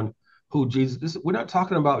perspective on who Jesus is. We're not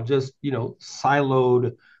talking about just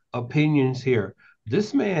siloed opinions here.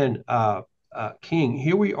 This man, King,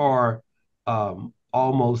 here we are,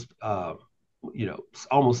 almost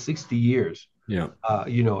 60 years.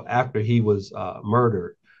 After he was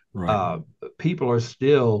murdered, people are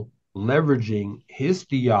still leveraging his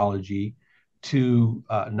theology to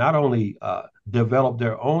not only develop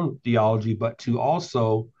their own theology, but to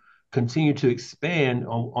also continue to expand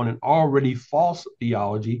on an already false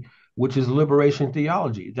theology, which is liberation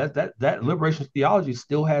theology. That liberation theology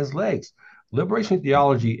still has legs. Liberation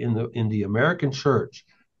theology in the American church,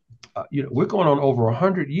 we're going on over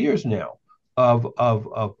 100 years now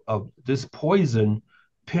of this poison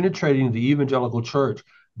penetrating the evangelical church,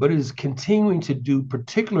 but it is continuing to do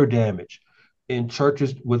particular damage in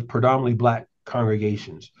churches with predominantly Black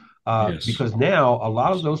congregations, because now a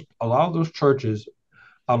lot of those churches,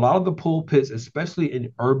 a lot of the pulpits, especially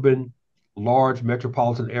in urban, large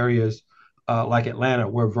metropolitan areas like Atlanta,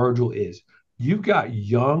 where Virgil is, you've got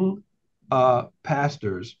young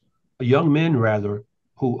pastors, young men rather,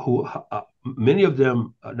 who many of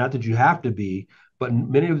them, not that you have to be, but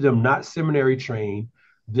many of them not seminary trained.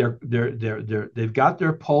 They've got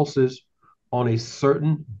their pulses on a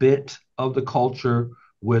certain bit of the culture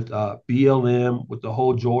with BLM, with the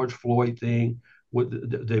whole George Floyd thing.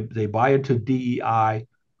 They buy into DEI.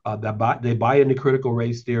 They buy into critical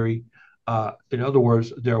race theory. In other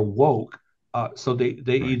words, they're woke. So they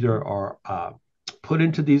either are put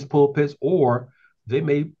into these pulpits, or they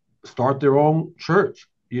may start their own church,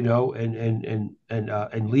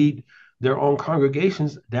 and lead their own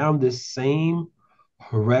congregations down this same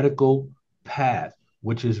heretical path,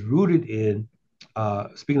 which is rooted in,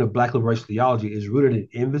 speaking of Black liberation theology, is rooted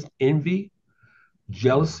in envy,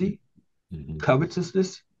 jealousy,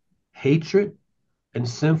 covetousness, hatred, and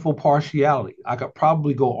sinful partiality. I could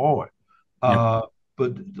probably go on.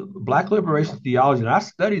 But Black liberation theology, and I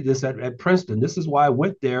studied this at Princeton. This is why I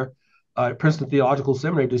went there, Princeton Theological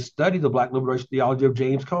Seminary, to study the Black liberation theology of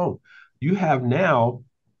James Cone. You have now,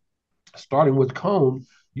 starting with Cone,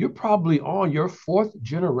 you're probably on your fourth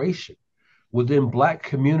generation within Black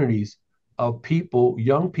communities of people,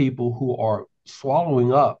 young people who are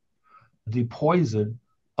swallowing up the poison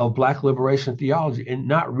of Black liberation theology and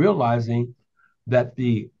not realizing that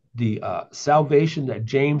the salvation that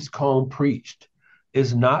James Cone preached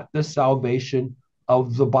is not the salvation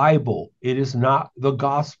of the Bible. It is not the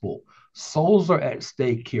gospel. Souls are at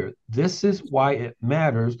stake here. This is why it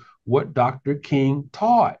matters what Dr. King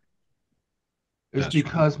taught. It's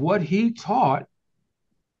because what he taught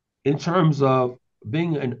in terms of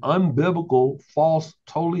being an unbiblical, false,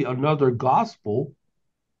 totally another gospel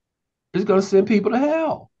is going to send people to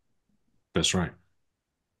hell. That's right.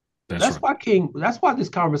 That's why this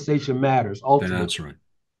conversation matters ultimately. That's right.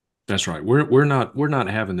 That's right. We're not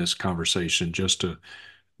having this conversation just to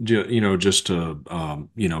diminish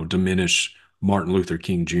Martin Luther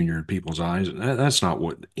King Jr. in people's eyes. That's not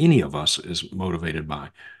what any of us is motivated by.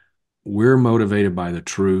 We're motivated by the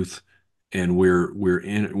truth, and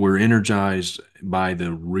we're energized by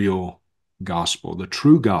the real gospel, the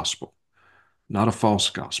true gospel, not a false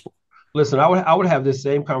gospel. Listen, I would have this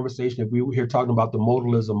same conversation if we were here talking about the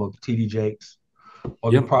modalism of T.D. Jakes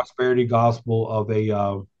or the prosperity gospel of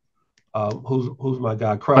a who's my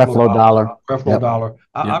guy, Creflo Dollar. Creflo Dollar.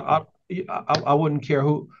 I wouldn't care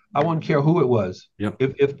who it was. Yep.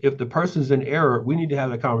 If the person's in error, we need to have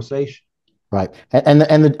that conversation. Right. And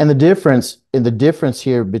the difference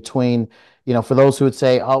here between, for those who would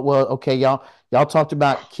say, oh, well, okay, y'all talked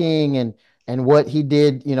about King and what he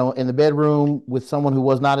did, in the bedroom with someone who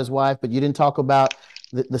was not his wife, but you didn't talk about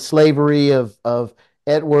the slavery of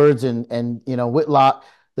Edwards and Whitlock.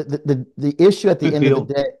 The issue at the end of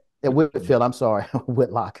the day, Whitfield, I'm sorry,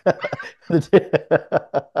 Whitlock. and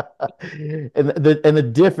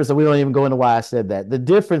the difference, and we don't even go into why I said that. The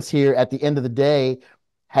difference here at the end of the day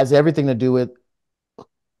has everything to do with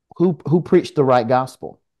who preached the right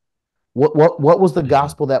gospel. What was the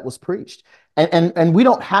gospel that was preached? And you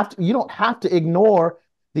don't have to ignore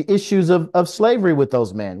the issues of slavery with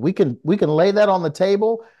those men. We can lay that on the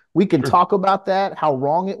table. We can talk about that, how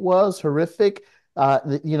wrong it was, horrific.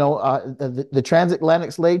 The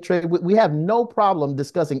transatlantic slave trade. We have no problem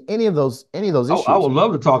discussing any of those issues. I would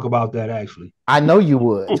love to talk about that, actually. I know you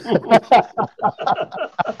would.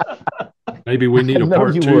 Maybe we need a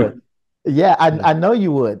part two. Would. Yeah, I know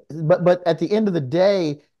you would. But at the end of the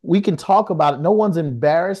day, we can talk about it. No one's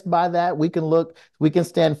embarrassed by that. We can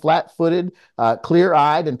stand flat-footed,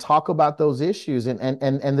 clear-eyed, and talk about those issues and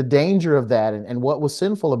the danger of that and what was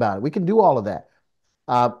sinful about it. We can do all of that.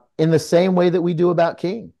 In the same way that we do about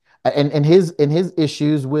King and his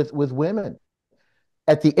issues with women.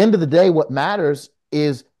 At the end of the day, what matters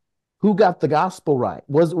is who got the gospel right.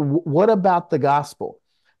 What about the gospel?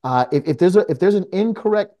 If there's an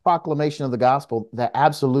incorrect proclamation of the gospel, that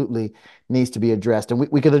absolutely needs to be addressed, and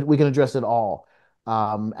we can address it all.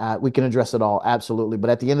 We can address it all, absolutely.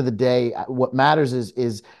 But at the end of the day, what matters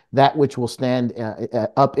is that which will stand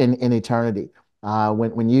up in eternity.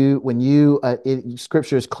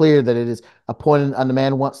 Scripture is clear that it is appointed unto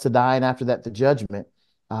man once to die, and after that the judgment.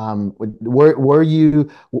 Was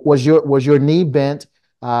your knee bent?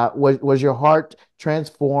 Was your heart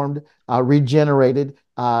transformed, regenerated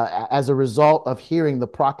as a result of hearing the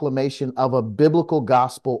proclamation of a biblical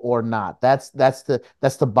gospel or not? That's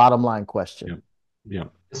the bottom line question. Yeah.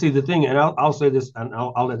 See, the thing, and I'll say this, and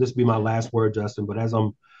I'll let this be my last word, Justin. But as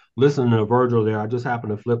I'm listening to Virgil there, I just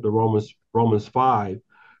happened to flip to Romans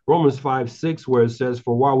 5:6, where it says,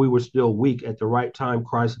 "For while we were still weak, at the right time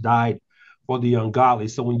Christ died for the ungodly."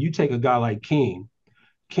 So when you take a guy like King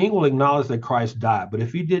will acknowledge that Christ died. But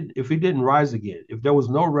if he didn't rise again, if there was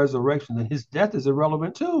no resurrection, then his death is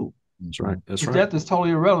irrelevant too. That's right. His death is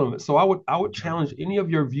totally irrelevant. So I would challenge any of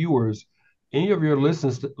your viewers, any of your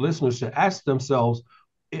listeners to ask themselves,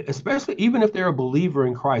 especially even if they're a believer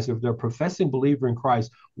in Christ, if they're a professing believer in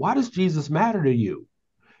Christ, why does Jesus matter to you?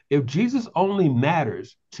 If Jesus only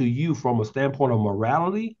matters to you from a standpoint of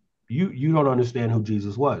morality, you don't understand who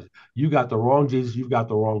Jesus was. You got the wrong Jesus. You've got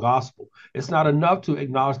the wrong gospel. It's not enough to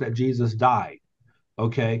acknowledge that Jesus died.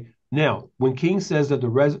 Okay. Now, when King says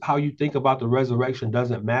that how you think about the resurrection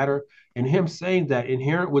doesn't matter, and him saying that,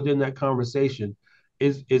 inherent within that conversation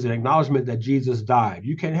is an acknowledgement that Jesus died.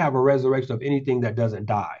 You can't have a resurrection of anything that doesn't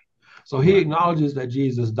die. So he acknowledges that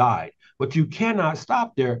Jesus died, but you cannot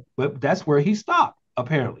stop there. But that's where he stopped,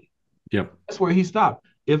 apparently. Yep. That's where he stopped.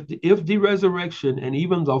 If the resurrection and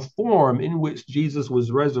even the form in which Jesus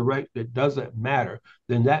was resurrected doesn't matter,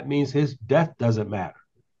 then that means his death doesn't matter.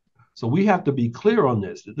 So we have to be clear on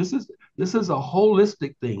this. This is a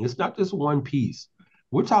holistic thing. It's not just one piece.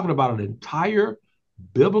 We're talking about an entire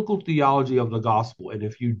biblical theology of the gospel. And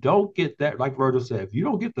if you don't get that, like Virgil said, if you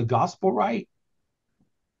don't get the gospel right,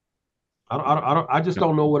 I just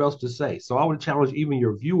don't know what else to say. So I would challenge even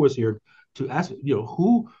your viewers here to ask,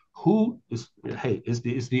 who is, hey,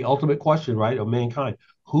 it's the ultimate question, right, of mankind.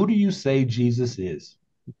 Who do you say Jesus is?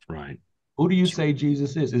 Right. Who do you say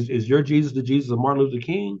Jesus is? Is your Jesus the Jesus of Martin Luther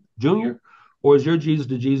King Jr., or is your Jesus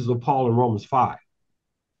the Jesus of Paul in Romans 5?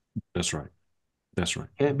 That's right. That's right.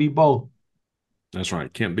 Can't be both. That's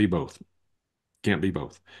right. Can't be both. Can't be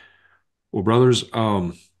both. Well, brothers,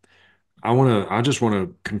 I just want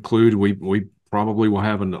to conclude. We probably will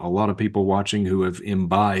have a lot of people watching who have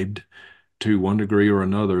imbibed to one degree or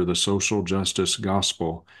another the social justice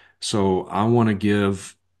gospel. So I want to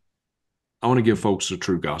give folks the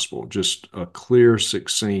true gospel, just a clear,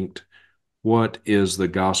 succinct, what is the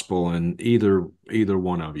gospel, and either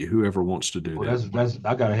one of you, whoever wants to do Well, that. that's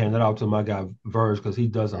I gotta hand that out to my guy Virgil, because he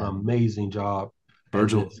does an Yeah. amazing job at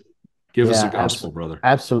Virgil, this. give us the Yeah, gospel, brother.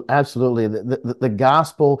 absolutely. The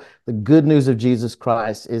gospel, the good news of Jesus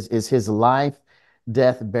Christ is his life,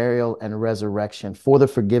 death, burial, and resurrection for the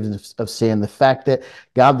forgiveness of sin. The fact that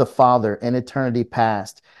God the Father in eternity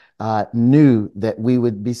past knew that we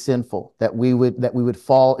would be sinful, that we would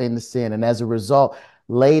fall into sin, and as a result,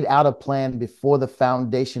 laid out a plan before the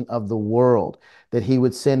foundation of the world that he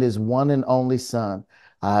would send his one and only Son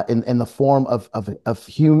in the form of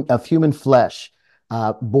human flesh,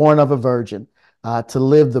 born of a virgin, to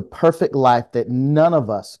live the perfect life that none of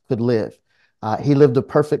us could live. He lived a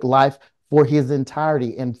perfect life for his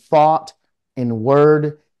entirety in thought, in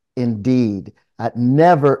word, in deed,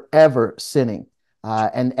 never, ever sinning.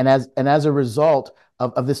 And as a result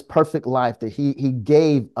of this perfect life that he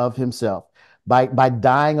gave of himself by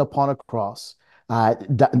dying upon a cross,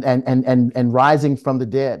 and rising from the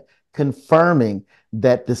dead, confirming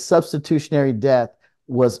that the substitutionary death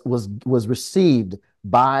was received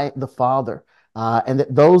by the Father, and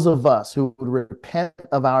that those of us who would repent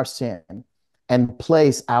of our sin and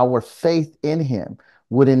place our faith in Him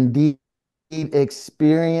would indeed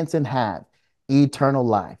experience and have eternal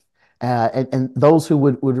life. And those who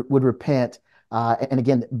would repent, and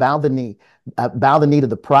again bow the knee to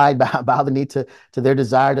the pride, bow the knee to their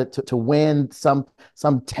desire to win some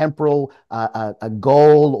temporal a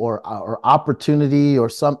goal or opportunity, or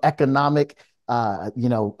some economic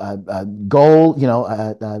goal,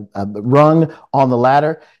 rung on the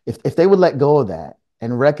ladder. If they would let go of that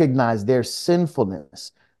and recognize their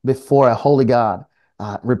sinfulness before a holy God,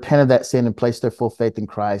 repent of that sin and place their full faith in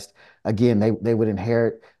Christ, again, they would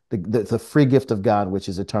inherit the free gift of God, which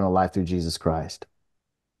is eternal life through Jesus Christ.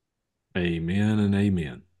 Amen and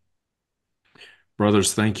amen.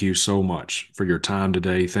 Brothers, thank you so much for your time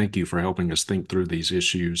today. Thank you for helping us think through these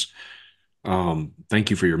issues. Thank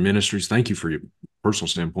you for your ministries. Thank you for your personal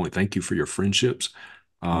standpoint. Thank you for your friendships.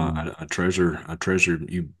 I treasure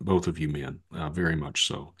you, both of you men, very much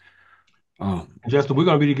so. Justin, we're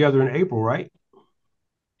gonna be together in April, right?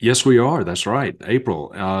 Yes, we are. That's right.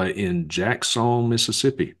 April, in Jackson,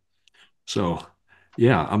 Mississippi. So,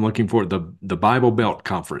 yeah, I'm looking forward to the Bible Belt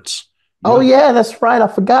Conference. Oh Yeah. yeah, that's right. I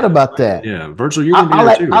forgot about that. Yeah, Virgil, you're I- going to be I'll, there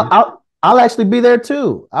let- too, I'll, right? I'll actually be there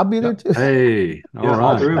too. I'll be there Yep. too. Hey, all Yeah,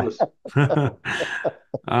 all right. three of us.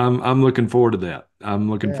 I'm looking forward to that. I'm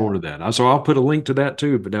looking Yeah. forward to that. So I'll put a link to that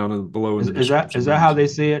too, but below in the Is that description. how they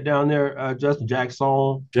say it down there, Justin?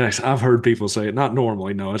 Jackson? Yes, I've heard people say it. Not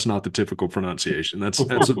normally. No, it's not the typical pronunciation. That's a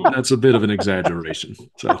bit of an exaggeration.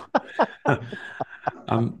 So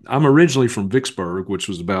I'm originally from Vicksburg, which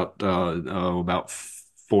was about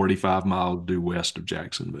 45 miles due west of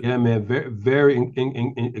Jackson, but Yeah, man, very, very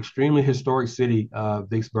extremely historic city,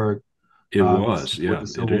 Vicksburg, it was, with yeah, the it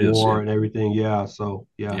Civil is, War yeah. and everything. Yeah, so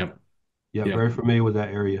yeah, Yep, yeah, yep, very familiar with that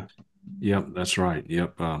area. yep, that's right.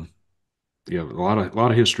 Yep. Yeah, a lot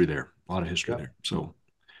of history there. A lot of history Yep. there. So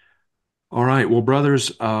all right. Well,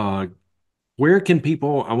 brothers, where can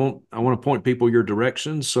people, I want to point people your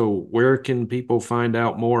direction. So where can people find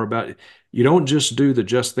out more about it? You don't just do the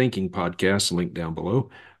Just Thinking podcast, link down below,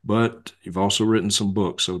 but you've also written some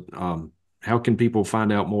books. So how can people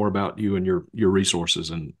find out more about you and your resources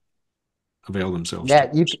and avail themselves to Yeah,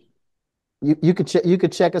 those? you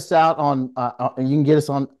could check us out on, you can get us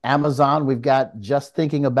on Amazon. We've got Just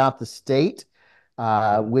Thinking About the State,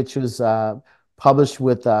 which was published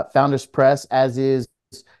with Founders Press, as is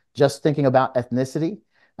Just Thinking About Ethnicity.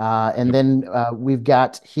 And Yep. then we've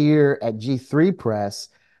got here at G3 Press,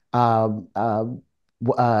 um,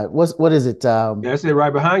 what is it? Yeah, that's it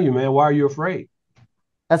right behind you, man. Why are you afraid?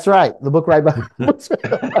 That's right. The book right behind.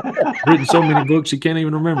 Written so many books you can't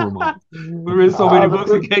even remember them all. We read so many books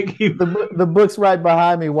we can't keep. The book's right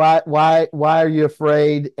behind me. Why are you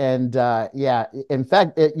afraid? And yeah, in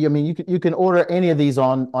fact, I mean, you can order any of these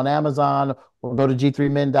on Amazon or go to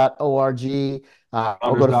g3men.org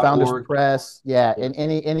or go to Founders Founders.org. Press. Yeah, and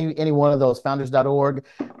any one of those founders.org.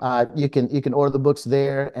 You can order the books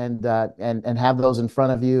there and have those in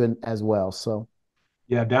front of you and as well. So.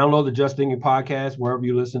 Yeah, download the Just Thinking podcast wherever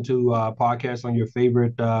you listen to podcasts on your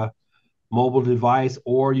favorite mobile device,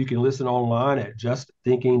 or you can listen online at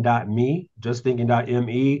justthinking.me,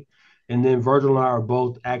 justthinking.me. And then Virgil and I are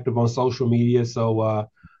both active on social media, so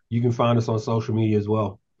you can find us on social media as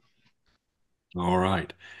well. All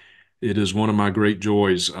right. It is one of my great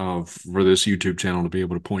joys for this YouTube channel to be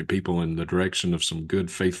able to point people in the direction of some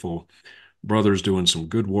good, faithful brothers doing some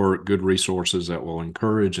good work, good resources that will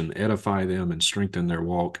encourage and edify them and strengthen their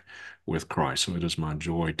walk with Christ. So it is my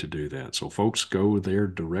joy to do that. So folks, go their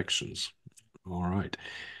directions. All right.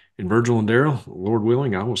 And Virgil and Darryl, Lord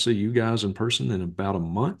willing, I will see you guys in person in about a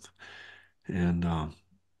month. And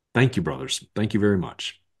thank you, brothers. Thank you very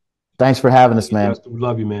much. Thanks for having us, man. We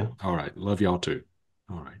love you, man. All right. Love y'all too.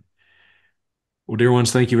 All right. Well, dear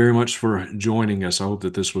ones, thank you very much for joining us. I hope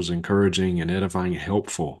that this was encouraging and edifying,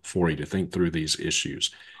 helpful for you to think through these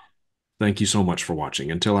issues. Thank you so much for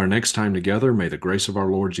watching. Until our next time together, may the grace of our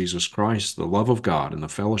Lord Jesus Christ, the love of God, and the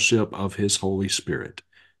fellowship of his Holy Spirit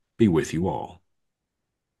be with you all.